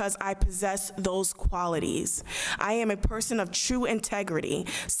decision because I possess those qualities. I am a person of true integrity,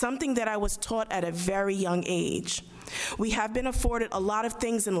 something that I was taught at a very young age. We have been afforded a lot of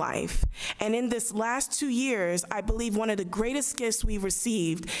things in life, and in this last 2 years, I believe one of the greatest gifts we've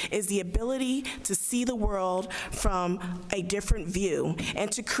received is the ability to see the world from a different view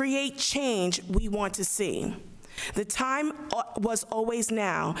and to create change we want to see. The time was always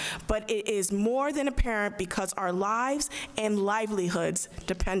now, but it is more than apparent because our lives and livelihoods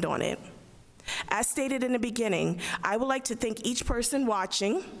depend on it. As stated in the beginning, I would like to thank each person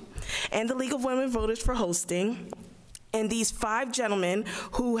watching and the League of Women Voters for hosting, and these 5 gentlemen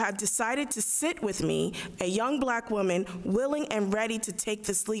who have decided to sit with me, a young Black woman willing and ready to take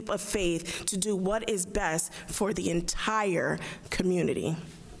this leap of faith to do what is best for the entire community.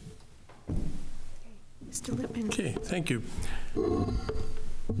 Mr. Lippman. Okay, thank you.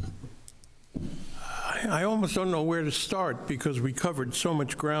 I almost don't know where to start because we covered so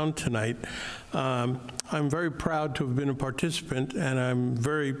much ground tonight. I'm very proud to have been a participant, and I'm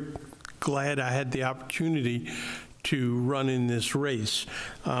very glad I had the opportunity to run in this race.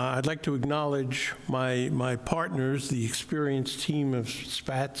 I'd like to acknowledge my partners, the experienced team of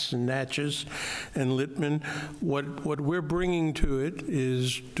Spatz and Natchez and Littman. What we're bringing to it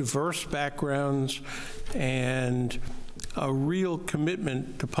is diverse backgrounds and a real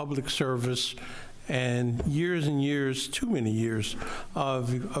commitment to public service and years, too many years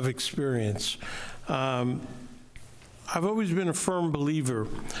of experience. I've always been a firm believer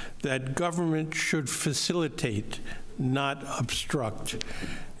that government should facilitate, not obstruct.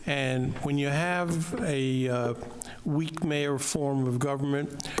 And when you have a weak mayor form of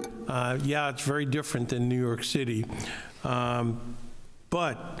government, yeah, it's very different than New York City.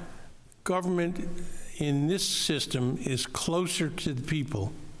 But government in this system is closer to the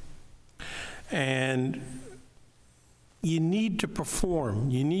people. And you need to perform.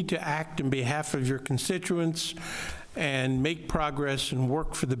 You need to act on behalf of your constituents and make progress and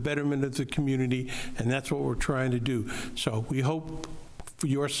work for the betterment of the community, and that's what we're trying to do. So we hope for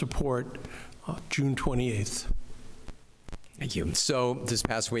your support June 28th. Thank you. So this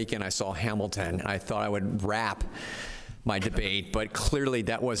past weekend, I saw Hamilton. I thought I would wrap my debate, but clearly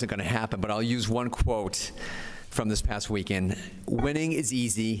that wasn't going to happen. But I'll use one quote from this past weekend. Winning is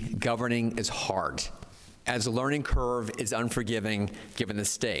easy, governing is hard, as the learning curve is unforgiving given the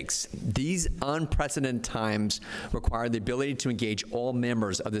stakes. These unprecedented times require the ability to engage all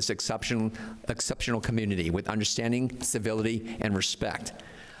members of this exceptional community with understanding, civility, and respect.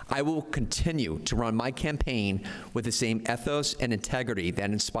 I will continue to run my campaign with the same ethos and integrity that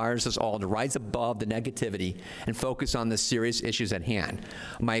inspires us all to rise above the negativity and focus on the serious issues at hand.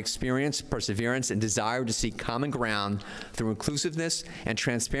 My experience, perseverance, and desire to seek common ground through inclusiveness and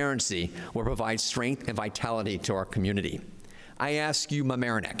transparency will provide strength and vitality to our community. I ask you,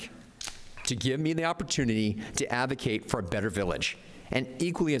 Mamaroneck, to give me the opportunity to advocate for a better village, and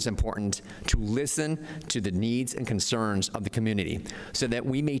equally as important, to listen to the needs and concerns of the community so that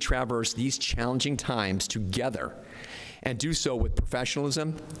we may traverse these challenging times together and do so with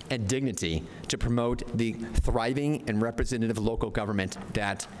professionalism and dignity to promote the thriving and representative local government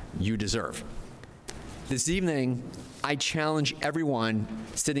that you deserve. This evening, I challenge everyone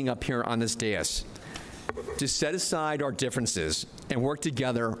sitting up here on this dais to set aside our differences and work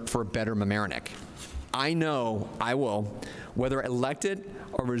together for a better Mamaroneck. I know I will, whether elected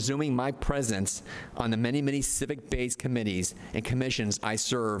or resuming my presence on the many, many civic-based committees and commissions I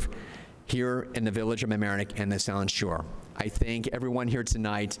serve here in the village of Mamaroneck and the Southern Shore. I thank everyone here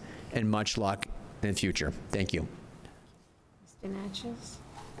tonight, and much luck in the future. Thank you. Mr. Natchez?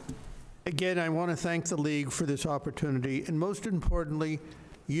 Again, I want to thank the League for this opportunity, and most importantly,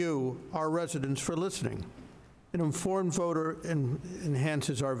 you, our residents, for listening. An informed voter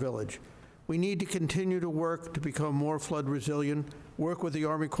enhances our village. We need to continue to work to become more flood resilient, work with the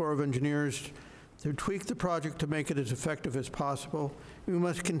Army Corps of Engineers to tweak the project to make it as effective as possible. We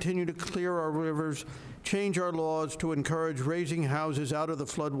must continue to clear our rivers, change our laws to encourage raising houses out of the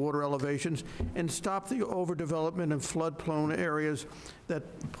floodwater elevations, and stop the overdevelopment of flood-prone areas that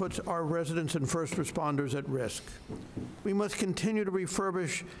puts our residents and first responders at risk. We must continue to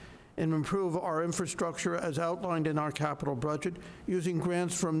refurbish and improve our infrastructure as outlined in our capital budget, using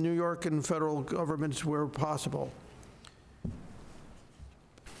grants from New York and federal governments where possible.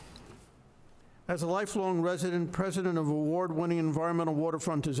 As a lifelong resident, president of award-winning environmental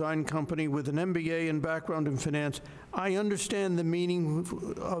waterfront design company with an MBA and background in finance, I understand the meaning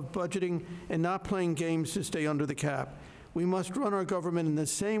of budgeting and not playing games to stay under the cap. We must run our government in the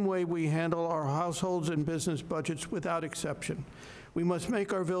same way we handle our households and business budgets without exception. We must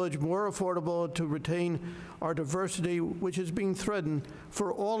make our village more affordable to retain our diversity, which is being threatened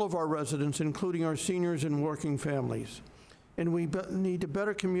for all of our residents, including our seniors and working families. And we need a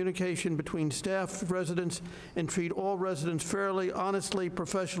better communication between staff, residents, and treat all residents fairly, honestly,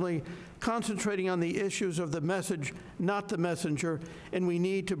 professionally, concentrating on the issues of the message, not the messenger. And we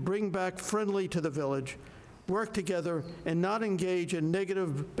need to bring back friendly to the village, work together, and not engage in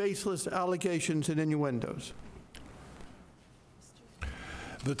negative, baseless allegations and innuendos.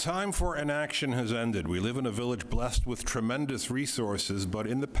 The time for inaction has ended. We live in a village blessed with tremendous resources, but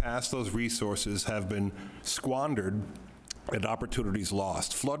in the past, those resources have been squandered and opportunities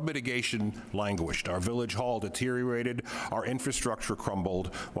lost. Flood mitigation languished. Our village hall deteriorated. Our infrastructure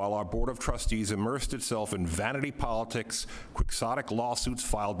crumbled, while our Board of Trustees immersed itself in vanity politics, quixotic lawsuits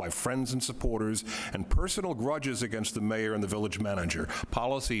filed by friends and supporters, and personal grudges against the mayor and the village manager.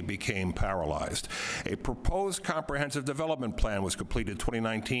 Policy became paralyzed. A proposed comprehensive development plan was completed in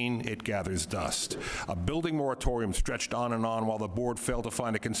 2019. It gathers dust. A building moratorium stretched on and on while the board failed to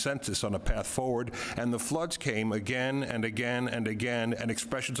find a consensus on a path forward, and the floods came again and again and again, and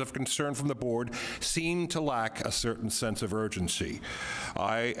expressions of concern from the board seem to lack a certain sense of urgency.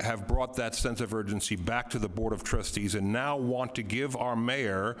 I have brought that sense of urgency back to the Board of Trustees and now want to give our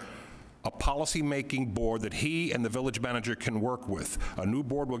mayor a policy-making board that he and the village manager can work with. A new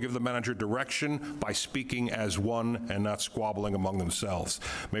board will give the manager direction by speaking as one and not squabbling among themselves.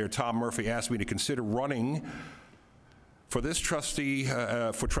 Mayor Tom Murphy asked me to consider running for this trustee,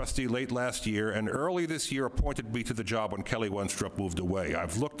 late last year, and early this year appointed me to the job when Kelly Wenstrup moved away.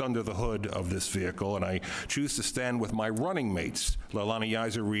 I've looked under the hood of this vehicle, and I choose to stand with my running mates, Leilani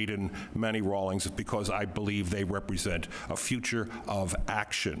Iser-Reed and Manny Rawlings, because I believe they represent a future of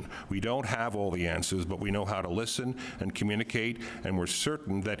action. We don't have all the answers, but we know how to listen and communicate, and we're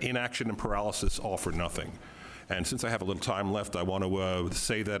certain that inaction and paralysis offer nothing. And since I have a little time left, I want to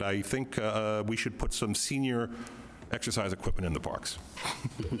say that I think we should put some senior exercise equipment in the parks.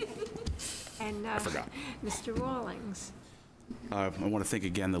 And I forgot. Mr. Rawlings. I want to thank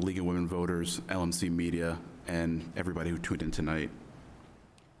again the League of Women Voters, LMC Media, and everybody who tuned in tonight.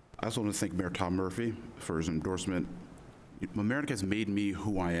 I also want to thank Mayor Tom Murphy for his endorsement. Mamaroneck has made me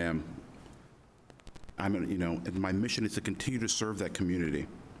who I am. And my mission is to continue to serve that community.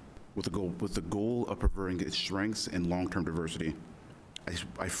 with the goal of preserving its strengths and long-term diversity.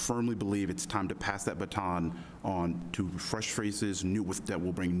 I firmly believe it's time to pass that baton on to fresh faces that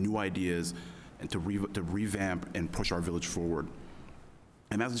will bring new ideas and to revamp and push our village forward.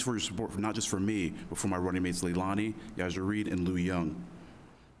 I'm asking for your support, not just for me, but for my running mates Leilani, Yaiza Reed, and Lou Young.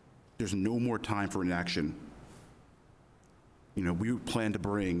 There's no more time for inaction. You know, we plan to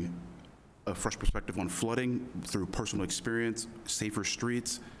bring a fresh perspective on flooding through personal experience, safer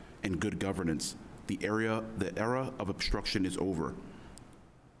streets, and good governance. The era of obstruction is over.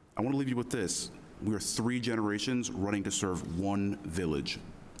 I want to leave you with this. We are 3 generations running to serve one village.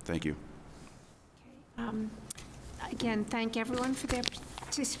 Thank you. Again, thank everyone for their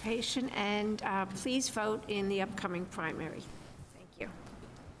participation, and please vote in the upcoming primary.